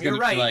problem. You're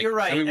right.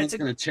 Everyone's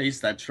going to chase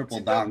that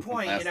triple down. Good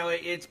point.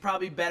 It's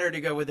probably better to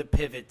go with a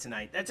pivot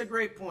tonight. That's a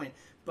great point.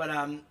 But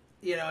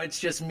it's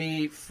just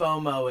me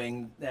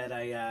FOMOing that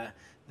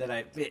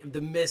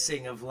the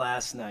missing of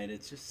last night.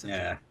 It's just such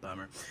a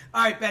bummer.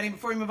 All right, Benny.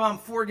 Before we move on,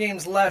 4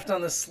 games left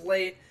on the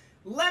slate.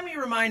 Let me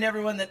remind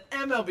everyone that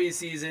MLB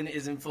season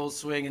is in full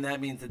swing, and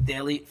that means that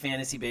daily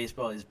fantasy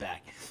baseball is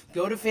back.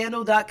 Go to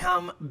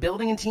FanDuel.com.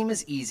 Building a team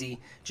is easy.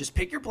 Just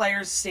pick your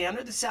players, stay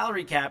under the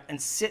salary cap, and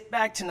sit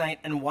back tonight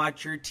and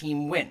watch your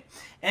team win.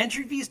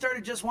 Entry fees start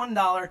at just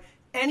 $1.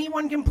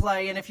 Anyone can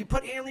play, and if you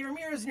put Hanley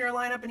Ramirez in your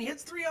lineup and he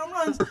hits 3 home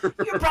runs,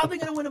 you're probably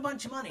going to win a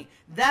bunch of money.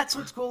 That's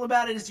what's cool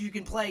about it, is you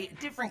can play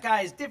different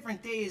guys,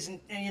 different days,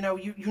 and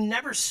you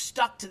never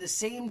stuck to the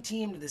same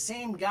team, to the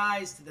same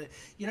guys, to the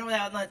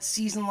that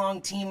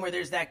season-long team where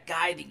there's that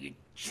guy that you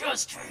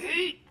just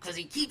hate because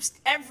he keeps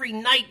every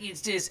night.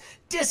 It's just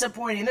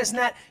disappointing, this and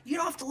that. You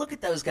don't have to look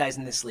at those guys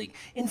in this league.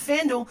 In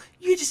FanDuel,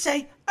 you just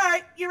say, all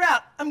right, you're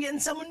out. I'm getting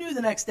someone new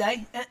the next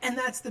day. And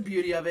that's the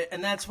beauty of it.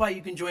 And that's why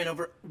you can join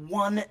over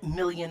 1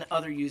 million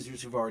other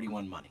users who've already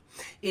won money.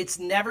 It's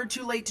never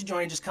too late to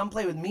join. Just come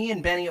play with me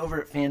and Benny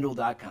over at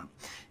FanDuel.com.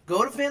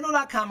 Go to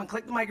FanDuel.com and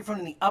click the microphone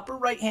in the upper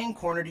right-hand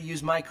corner to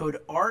use my code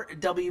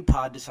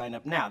RWPOD to sign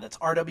up now. That's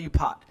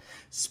RWPOD.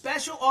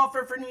 Special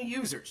offer for new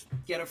users.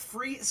 Get a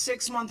free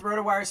 6-month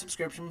RotoWire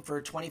subscription for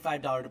a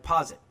 $25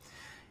 deposit.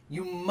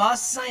 You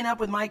must sign up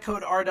with my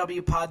code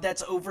RWPOD.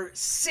 That's over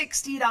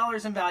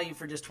 $60 in value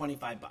for just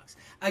 $25.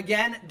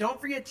 Again,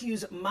 don't forget to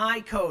use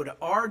my code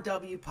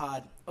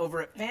RWPOD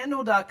over at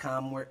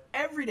FanDuel.com, where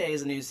every day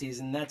is a new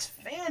season. That's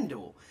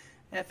FanDuel.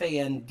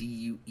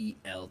 FanDuel.com.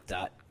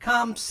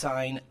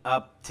 Sign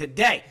up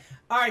today.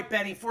 All right,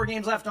 Benny, 4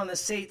 games left on the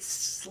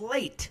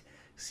slate.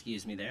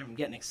 Excuse me there. I'm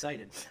getting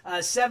excited.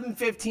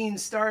 7:15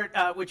 start,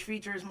 which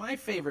features my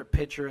favorite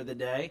pitcher of the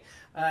day.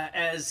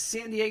 As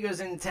San Diego's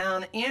in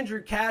town,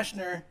 Andrew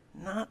Cashner,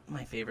 not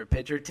my favorite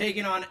pitcher,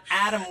 taking on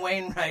Adam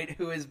Wainwright,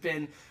 who has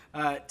been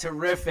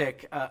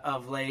terrific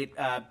of late.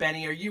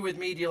 Benny, are you with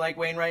me? Do you like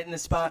Wainwright in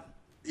this spot?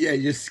 Yeah,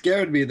 you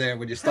scared me there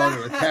when you started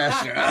with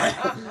Cashner.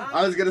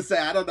 I was going to say,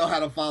 I don't know how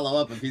to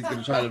follow up if he's going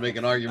to try to make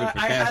an argument for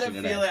Cashner. I had a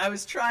feeling. I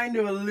was trying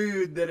to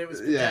allude that it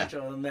was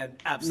potential, and then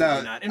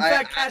absolutely not. In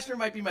fact, Cashner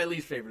might be my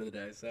least favorite of the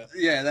day. So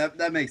yeah,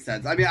 that makes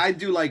sense. I mean, I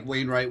do like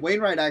Wainwright.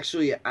 Wainwright,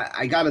 actually,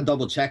 I got to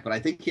double check, but I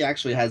think he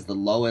actually has the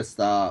lowest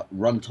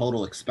run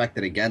total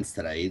expected against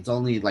today. It's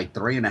only like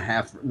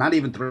 3.5, not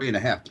even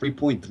 3.5,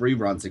 3.3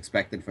 runs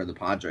expected for the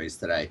Padres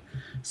today.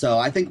 So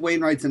I think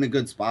Wainwright's in a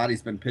good spot.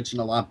 He's been pitching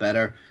a lot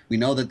better. We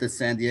know that the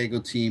San Diego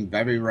team,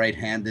 very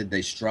right-handed.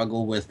 They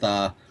struggle with,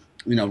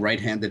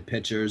 right-handed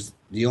pitchers.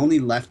 The only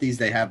lefties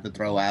they have to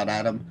throw out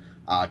at them,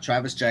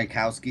 Travis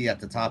Jankowski at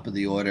the top of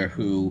the order,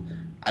 who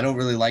I don't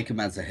really like him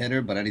as a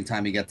hitter, but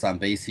anytime he gets on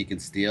base, he can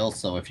steal.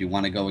 So if you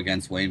want to go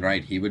against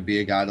Wainwright, he would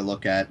be a guy to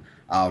look at.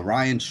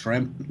 Ryan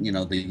Shrimp,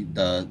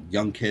 the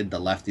young kid, the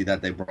lefty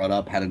that they brought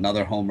up, had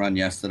another home run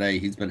yesterday.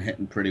 He's been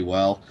hitting pretty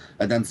well.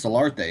 And then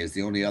Solarte is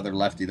the only other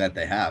lefty that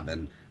they have.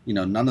 And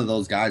none of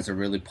those guys are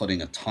really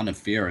putting a ton of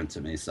fear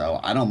into me, so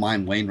I don't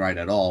mind Wainwright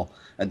at all.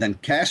 And then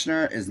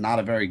Cashner is not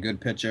a very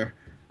good pitcher.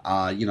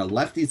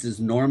 Lefties is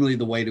normally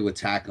the way to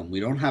attack them. We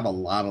don't have a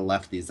lot of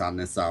lefties on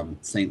this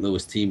St.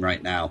 Louis team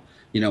right now.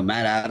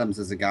 Matt Adams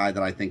is a guy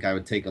that I think I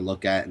would take a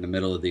look at in the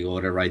middle of the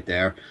order right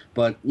there.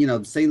 But,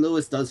 St.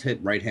 Louis does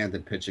hit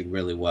right-handed pitching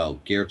really well.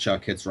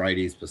 Gierchuk hits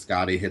righties,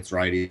 Piscotty hits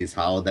righties,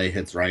 Holiday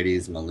hits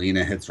righties,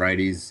 Molina hits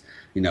righties.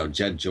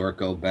 Jed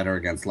Jorko better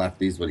against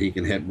lefties, but he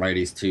can hit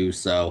righties too.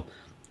 So,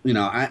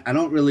 I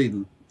don't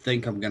really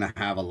think I'm going to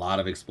have a lot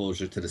of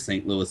exposure to the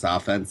St. Louis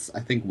offense. I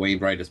think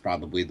Wainwright is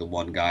probably the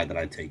one guy that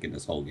I take in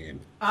this whole game.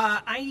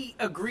 I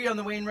agree on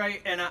the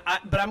Wainwright,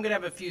 but I'm going to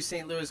have a few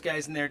St. Louis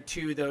guys in there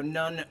too, though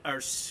none are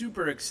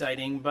super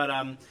exciting. But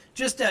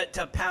just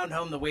to pound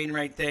home the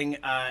Wainwright thing,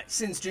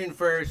 since June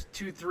 1st,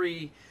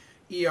 2.3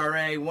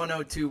 ERA,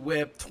 102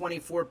 WHIP,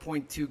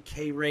 24.2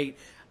 K rate.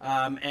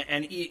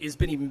 And he has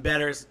been even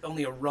better. It's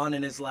only a run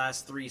in his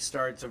last 3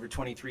 starts over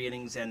 23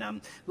 innings.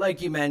 And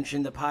like you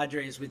mentioned, the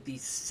Padres with the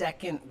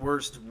second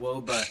worst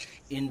WOBA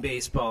in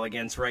baseball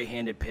against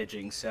right-handed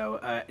pitching.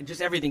 So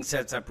just everything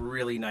sets up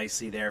really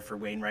nicely there for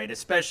Wainwright,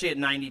 especially at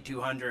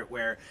 9,200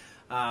 where,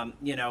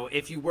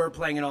 if you were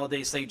playing an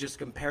all-day slate, just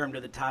compare him to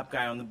the top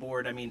guy on the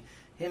board. I mean,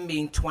 him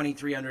being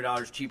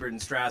 $2,300 cheaper than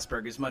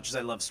Strasburg, as much as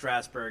I love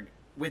Strasburg,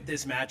 with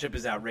this matchup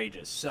is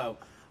outrageous. So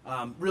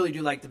really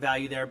do like the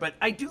value there. But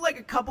I do like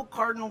a couple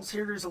Cardinals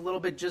hitters a little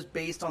bit just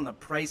based on the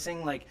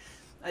pricing. Like,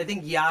 I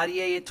think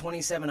Yadier at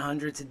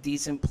 2,700 is a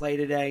decent play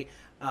today.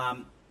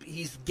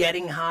 He's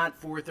getting hot,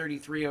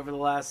 433 over the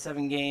last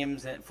 7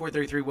 games, at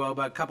 433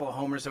 WOBA, a couple of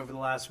homers over the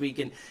last week.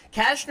 And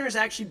Cashner's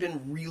actually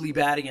been really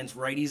bad against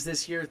righties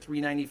this year,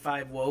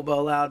 395 WOBA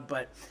allowed,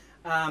 but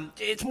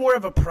it's more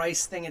of a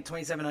price thing at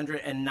 2,700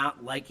 and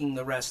not liking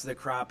the rest of the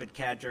crop at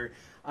catcher.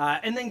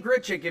 And then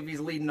Grichuk, if he's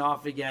leading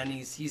off again,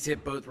 he's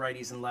hit both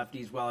righties and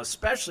lefties well,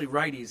 especially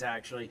righties,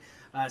 actually,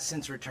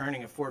 since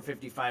returning a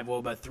 455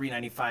 WOBA,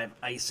 395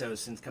 ISO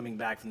since coming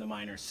back from the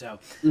minors. So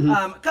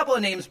a couple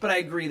of names, but I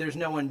agree there's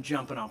no one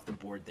jumping off the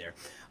board there.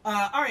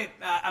 All right,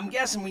 I'm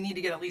guessing we need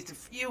to get at least a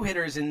few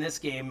hitters in this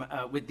game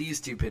with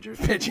these two pitchers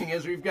pitching,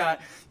 as we've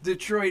got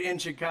Detroit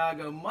and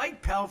Chicago.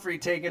 Mike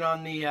Pelfrey taking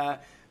on the,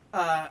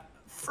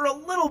 for a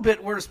little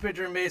bit worse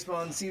pitcher in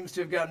baseball and seems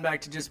to have gotten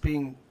back to just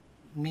being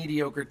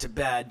mediocre to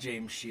bad,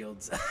 James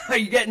Shields. Are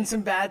you getting some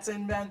bats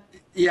in, Ben?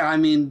 Yeah, I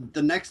mean,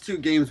 the next 2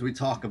 games we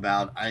talk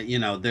about,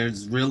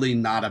 there's really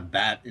not a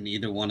bat in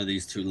either one of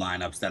these 2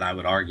 lineups that I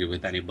would argue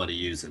with anybody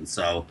using.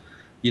 So,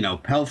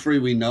 Pelfrey,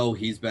 we know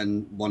he's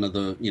been one of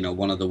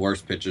the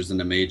worst pitchers in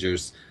the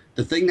majors.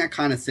 The thing that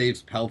kind of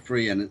saves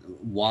Pelfrey and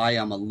why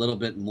I'm a little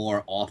bit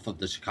more off of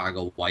the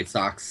Chicago White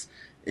Sox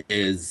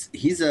is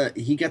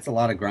he gets a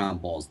lot of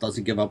ground balls,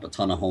 doesn't give up a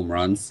ton of home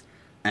runs.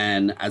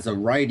 And as a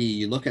righty,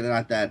 you look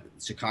at that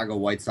Chicago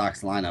White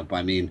Sox lineup.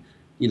 I mean,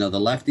 the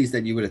lefties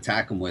that you would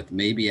attack him with,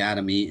 maybe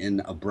Adam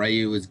Eaton,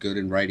 Abreu is good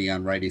in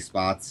righty-on-righty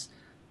spots.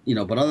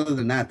 But other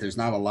than that, there's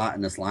not a lot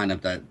in this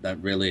lineup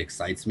that really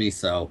excites me.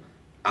 So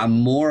I'm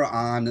more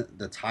on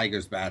the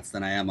Tigers bats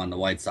than I am on the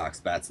White Sox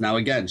bats. Now,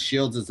 again,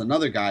 Shields is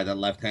another guy that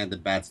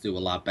left-handed bats do a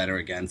lot better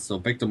against. So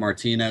Victor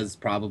Martinez,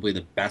 probably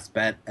the best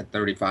bet at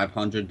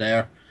 3,500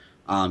 there.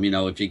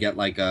 If you get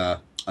like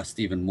a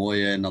Steven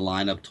Moya in the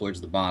lineup towards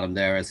the bottom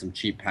there as some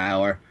cheap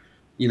power.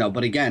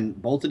 But again,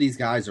 both of these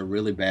guys are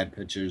really bad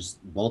pitchers.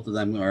 Both of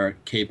them are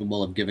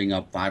capable of giving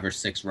up 5 or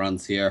 6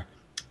 runs here.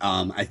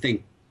 I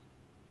think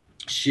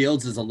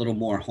Shields is a little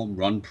more home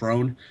run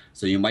prone,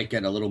 so you might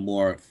get a little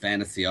more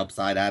fantasy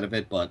upside out of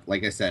it. But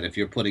like I said, if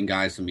you're putting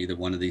guys from either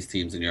one of these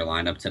teams in your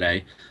lineup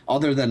today,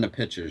 other than the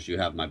pitchers, you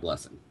have my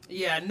blessing.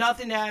 Yeah,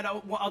 nothing to add.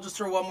 I'll just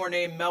throw one more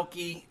name,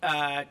 Melky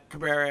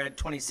Cabrera at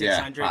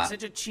 2,600. Yeah,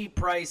 such a cheap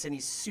price, and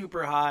he's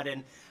super hot,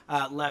 and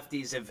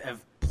lefties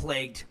have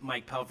plagued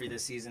Mike Pelfrey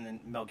this season,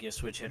 and Melky a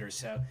switch hitter,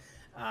 so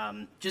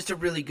just a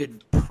really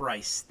good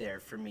price there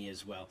for me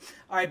as well.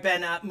 All right,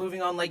 Ben,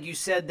 moving on, like you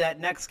said, that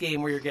next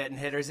game where you're getting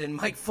hitters, and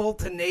Mike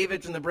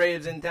Foltynewicz and the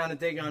Braves in town to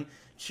take on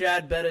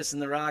Chad Bettis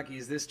and the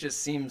Rockies. This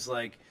just seems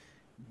like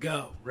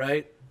go,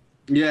 right?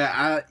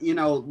 Yeah,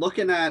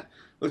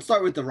 let's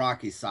start with the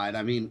Rockies side.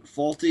 I mean,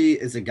 Folty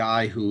is a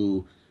guy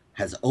who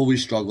has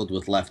always struggled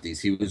with lefties.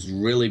 He was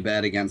really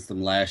bad against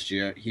them last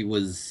year. He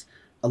was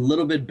a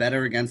little bit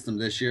better against them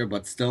this year,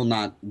 but still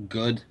not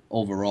good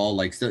overall.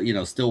 Like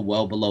still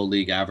well below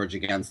league average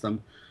against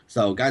them.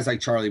 So guys like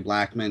Charlie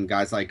Blackmon,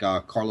 guys like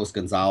Carlos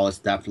Gonzalez,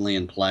 definitely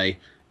in play.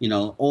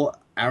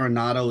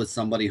 Arenado is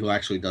somebody who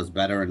actually does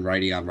better in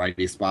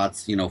righty-on-righty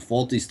spots.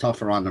 Folty's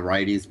tougher on the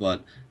righties,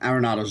 but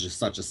Arenado's just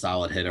such a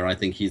solid hitter. I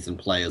think he's in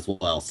play as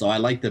well. So I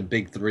like the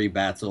big 3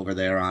 bats over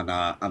there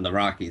on the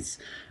Rockies.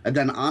 And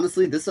then,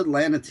 honestly, this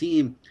Atlanta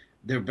team,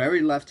 they're very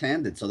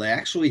left-handed, so they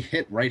actually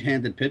hit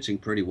right-handed pitching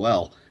pretty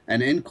well.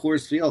 And in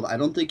Coors Field, I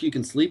don't think you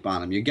can sleep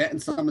on them. You're getting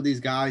some of these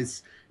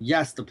guys.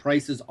 Yes, the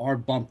prices are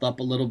bumped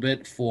up a little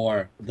bit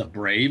for the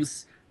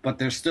Braves, but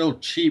they're still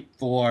cheap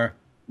for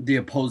the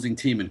opposing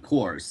team in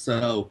Coors.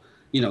 So,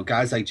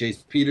 guys like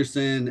Jace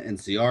Peterson and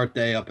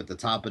Ciarte up at the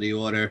top of the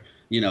order.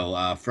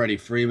 Freddie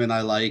Freeman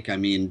I like. I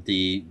mean,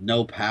 the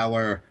no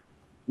power,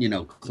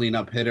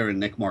 cleanup hitter and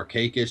Nick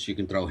Markakis, you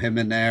can throw him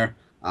in there.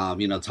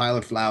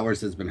 Tyler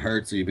Flowers has been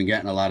hurt, so you've been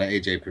getting a lot of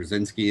AJ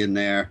Pierzynski in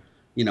there.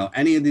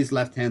 Any of these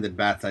left-handed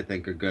bats I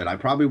think are good. I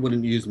probably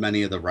wouldn't use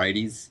many of the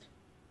righties.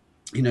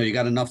 You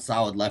got enough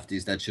solid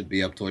lefties that should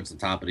be up towards the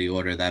top of the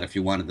order that if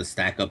you wanted to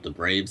stack up the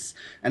Braves.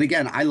 And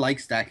again, I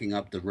like stacking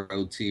up the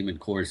road team in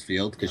Coors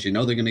Field because they're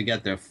going to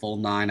get their full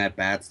 9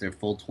 at-bats, their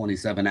full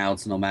 27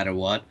 outs no matter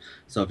what.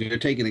 So if you're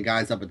taking the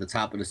guys up at the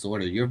top of this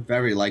order, you're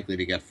very likely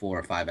to get 4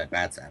 or 5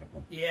 at-bats out of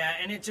them. Yeah,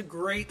 and it's a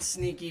great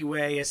sneaky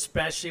way,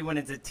 especially when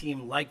it's a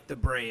team like the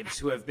Braves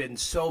who have been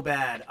so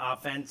bad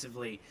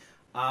offensively.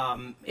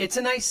 It's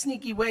a nice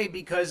sneaky way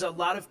because a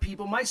lot of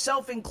people,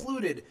 myself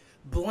included,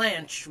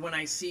 blanch when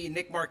I see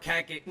Nick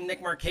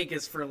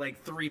Markakis for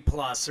like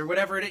 3+ or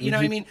whatever it is. You know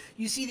what I mean?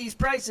 You see these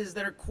prices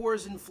that are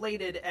Coors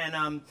inflated,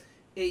 and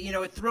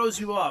it throws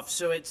you off.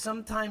 So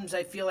sometimes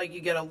I feel like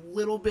you get a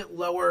little bit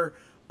lower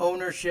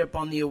ownership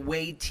on the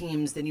away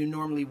teams than you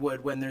normally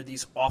would when they're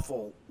these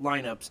awful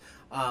lineups.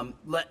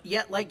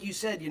 Yet, like you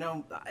said,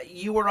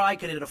 you or I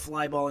could hit a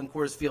fly ball in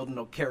Coors Field and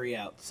it'll carry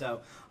out.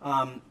 So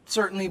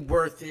certainly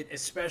worth it,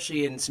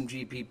 especially in some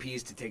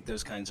GPPs, to take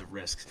those kinds of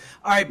risks.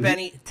 All right,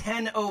 Benny,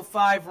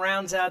 10:05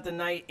 rounds out the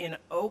night in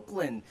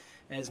Oakland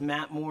as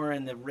Matt Moore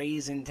and the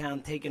Rays in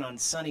town taking on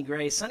Sonny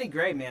Gray. Sonny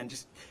Gray, man,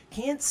 just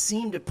can't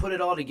seem to put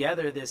it all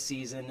together this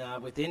season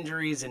with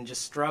injuries and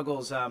just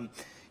struggles.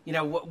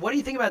 What do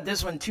you think about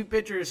this one? Two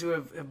pitchers who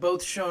have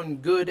both shown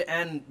good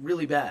and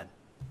really bad.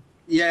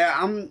 Yeah,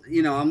 I'm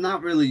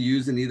not really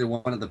using either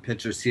one of the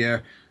pitchers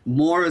here.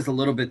 Moore is a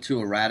little bit too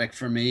erratic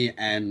for me,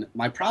 and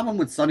my problem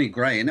with Sonny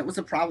Gray, and it was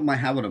a problem I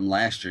had with him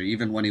last year,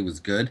 even when he was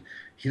good,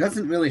 he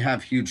doesn't really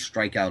have huge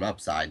strikeout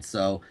upside.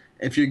 So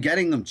if you're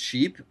getting him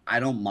cheap, I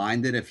don't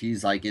mind it if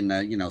he's like in the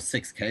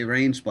 6K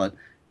range, but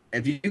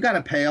if you got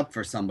to pay up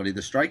for somebody,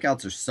 the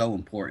strikeouts are so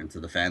important to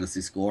the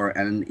fantasy score,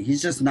 and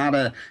he's just not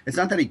it's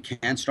not that he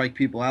can't strike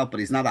people out, but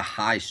he's not a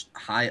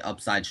high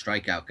upside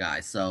strikeout guy.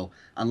 So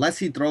unless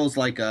he throws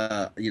like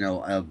a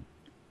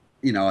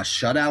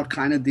shutout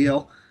kind of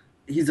deal,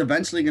 he's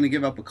eventually going to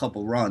give up a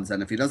couple runs,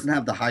 and if he doesn't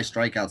have the high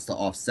strikeouts to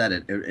offset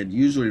it, it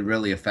usually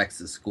really affects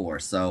his score.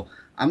 So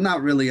I'm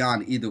not really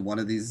on either one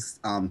of these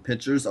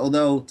pitchers,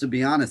 although to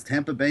be honest,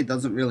 Tampa Bay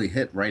doesn't really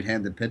hit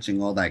right-handed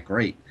pitching all that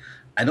great.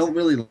 I don't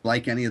really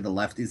like any of the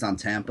lefties on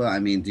Tampa. I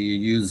mean, do you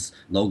use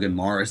Logan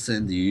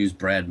Morrison? Do you use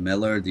Brad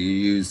Miller? Do you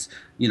use,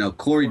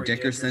 Corey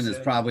Dickerson is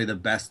probably the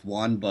best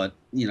one, but,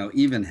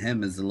 even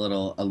him is a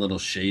little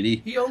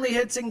shady. He only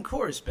hits in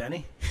Coors,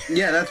 Benny.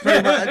 Yeah, that's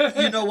pretty much,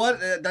 you know what?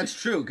 That's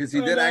true, because he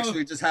did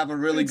actually just have a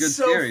really good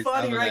series. It's so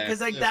funny, right? Because,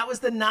 that was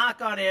the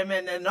knock on him,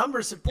 and the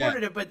numbers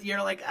supported it, but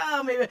you're like,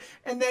 maybe.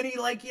 And then he,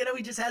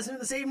 he just has him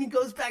the same, and he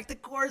goes back to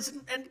Coors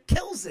and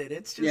kills it.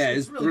 It's just,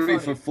 it's really 3 funny.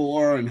 for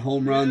 4 and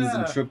home runs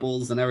and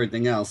triples and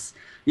everything else.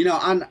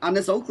 On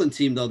this Oakland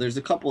team, though, there's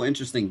a couple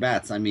interesting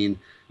bats. I mean,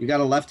 you got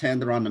a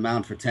left-hander on the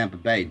mound for Tampa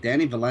Bay.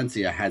 Danny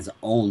Valencia has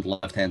owned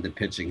left-handed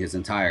pitching his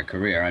entire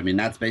career. I mean,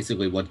 that's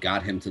basically what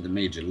got him to the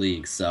major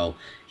leagues. So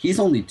he's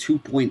only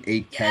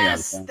 2.8K.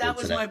 Yes, on that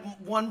was today. my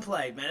one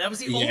play, man. That was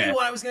the only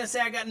one I was going to say.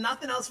 I got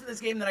nothing else for this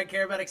game that I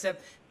care about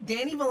except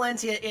Danny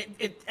Valencia.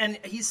 And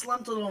he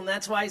slumped a little, and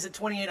that's why he's at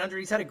 2,800.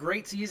 He's had a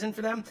great season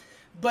for them.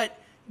 But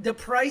the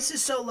price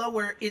is so low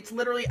where it's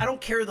literally, I don't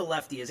care who the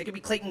lefty is. It could be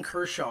Clayton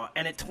Kershaw,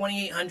 and at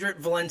 2,800,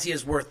 Valencia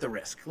is worth the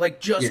risk.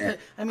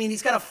 I mean,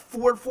 he's got a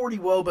 440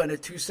 WOBA and a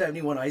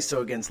 271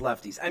 ISO against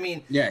lefties. I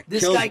mean,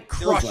 this guy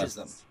crushes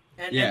them.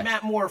 And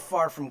Matt Moore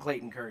far from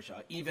Clayton Kershaw,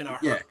 even our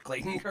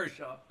Clayton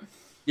Kershaw.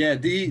 Yeah,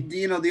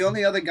 the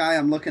only other guy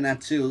I'm looking at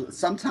too,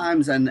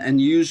 sometimes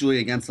and usually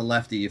against a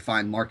lefty, you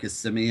find Marcus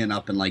Semien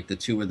up in like the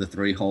 2 or the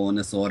 3 hole in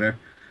this order.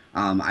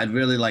 I'd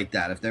really like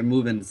that. If they're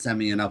moving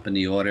Semien up in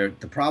the order,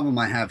 the problem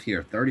I have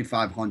here,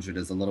 3,500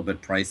 is a little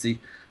bit pricey.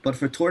 But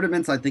for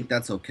tournaments, I think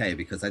that's okay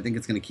because I think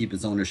it's going to keep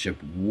his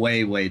ownership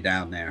way, way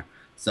down there.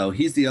 So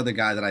he's the other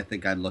guy that I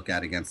think I'd look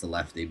at against the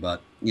lefty.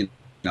 But,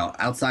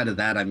 outside of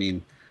that, I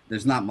mean,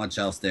 there's not much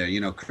else there.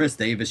 Chris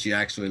Davis, you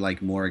actually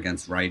like more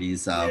against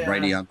righties.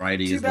 Righty on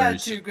righty Too is bad, where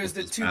too, because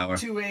the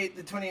 2.8,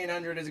 the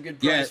 2,800 is a good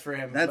price for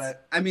him.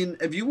 I mean,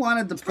 if you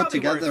wanted to put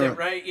together... worth it,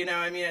 right?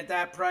 At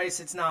that price,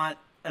 it's not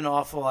an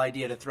awful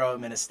idea to throw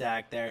him in a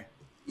stack there.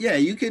 Yeah,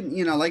 you can,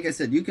 like I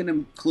said, you can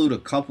include a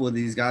couple of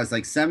these guys.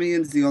 Like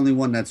Semien's the only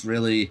one that's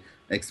really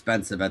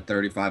expensive at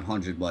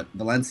 3,500, but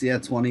Valencia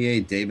at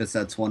 28, Davis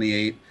at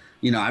 28.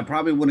 I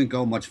probably wouldn't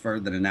go much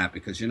further than that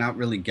because you're not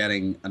really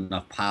getting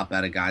enough pop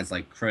out of guys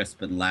like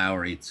Crisp and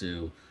Lowry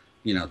to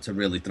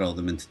really throw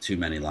them into too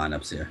many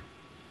lineups here.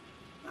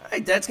 All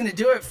right, that's going to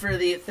do it for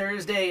the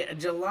Thursday,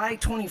 July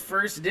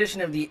 21st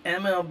edition of the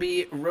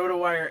MLB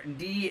RotoWire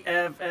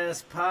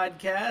DFS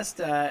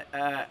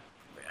podcast.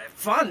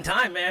 Fun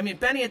time, man. I mean,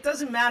 Benny, it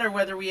doesn't matter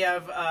whether we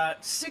have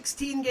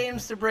 16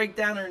 games to break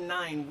down or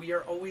 9. We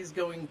are always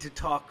going to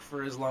talk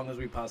for as long as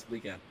we possibly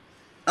can.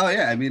 Oh,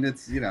 yeah. I mean,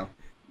 it's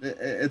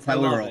how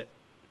we roll.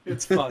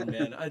 It's fun,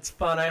 man. It's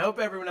fun. I hope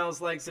everyone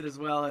else likes it as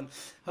well, and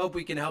hope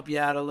we can help you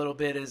out a little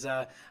bit. As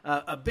a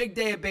big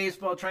day of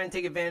baseball, try and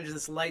take advantage of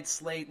this light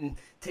slate and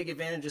take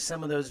advantage of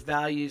some of those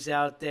values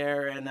out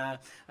there. And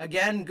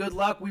again, good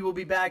luck. We will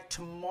be back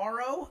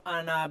tomorrow,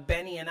 and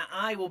Benny and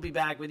I will be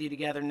back with you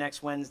together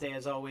next Wednesday,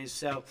 as always.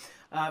 So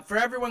for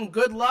everyone,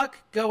 good luck.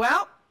 Go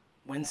out,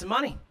 win some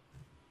money.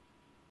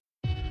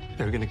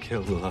 They're going to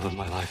kill the love of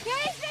my life.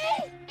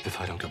 Casey! If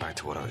I don't go back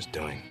to what I was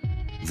doing.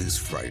 This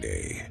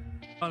Friday.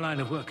 Our line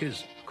of work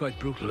is quite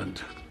brutal and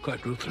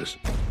quite ruthless.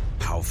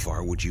 How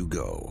far would you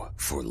go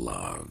for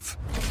love?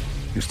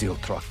 You steal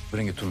truck,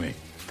 bring it to me,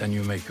 then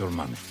you make your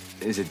money.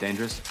 Is it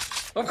dangerous?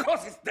 Of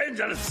course it's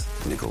dangerous!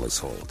 Nicholas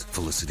Hoult,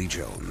 Felicity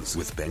Jones,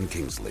 with Ben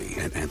Kingsley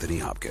and Anthony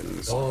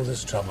Hopkins. All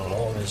this trouble,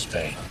 all this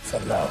pain, for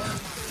love.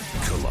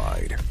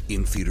 Collide,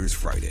 in theaters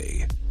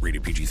Friday.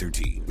 Rated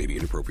PG-13, may be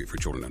inappropriate for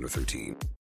children under 13.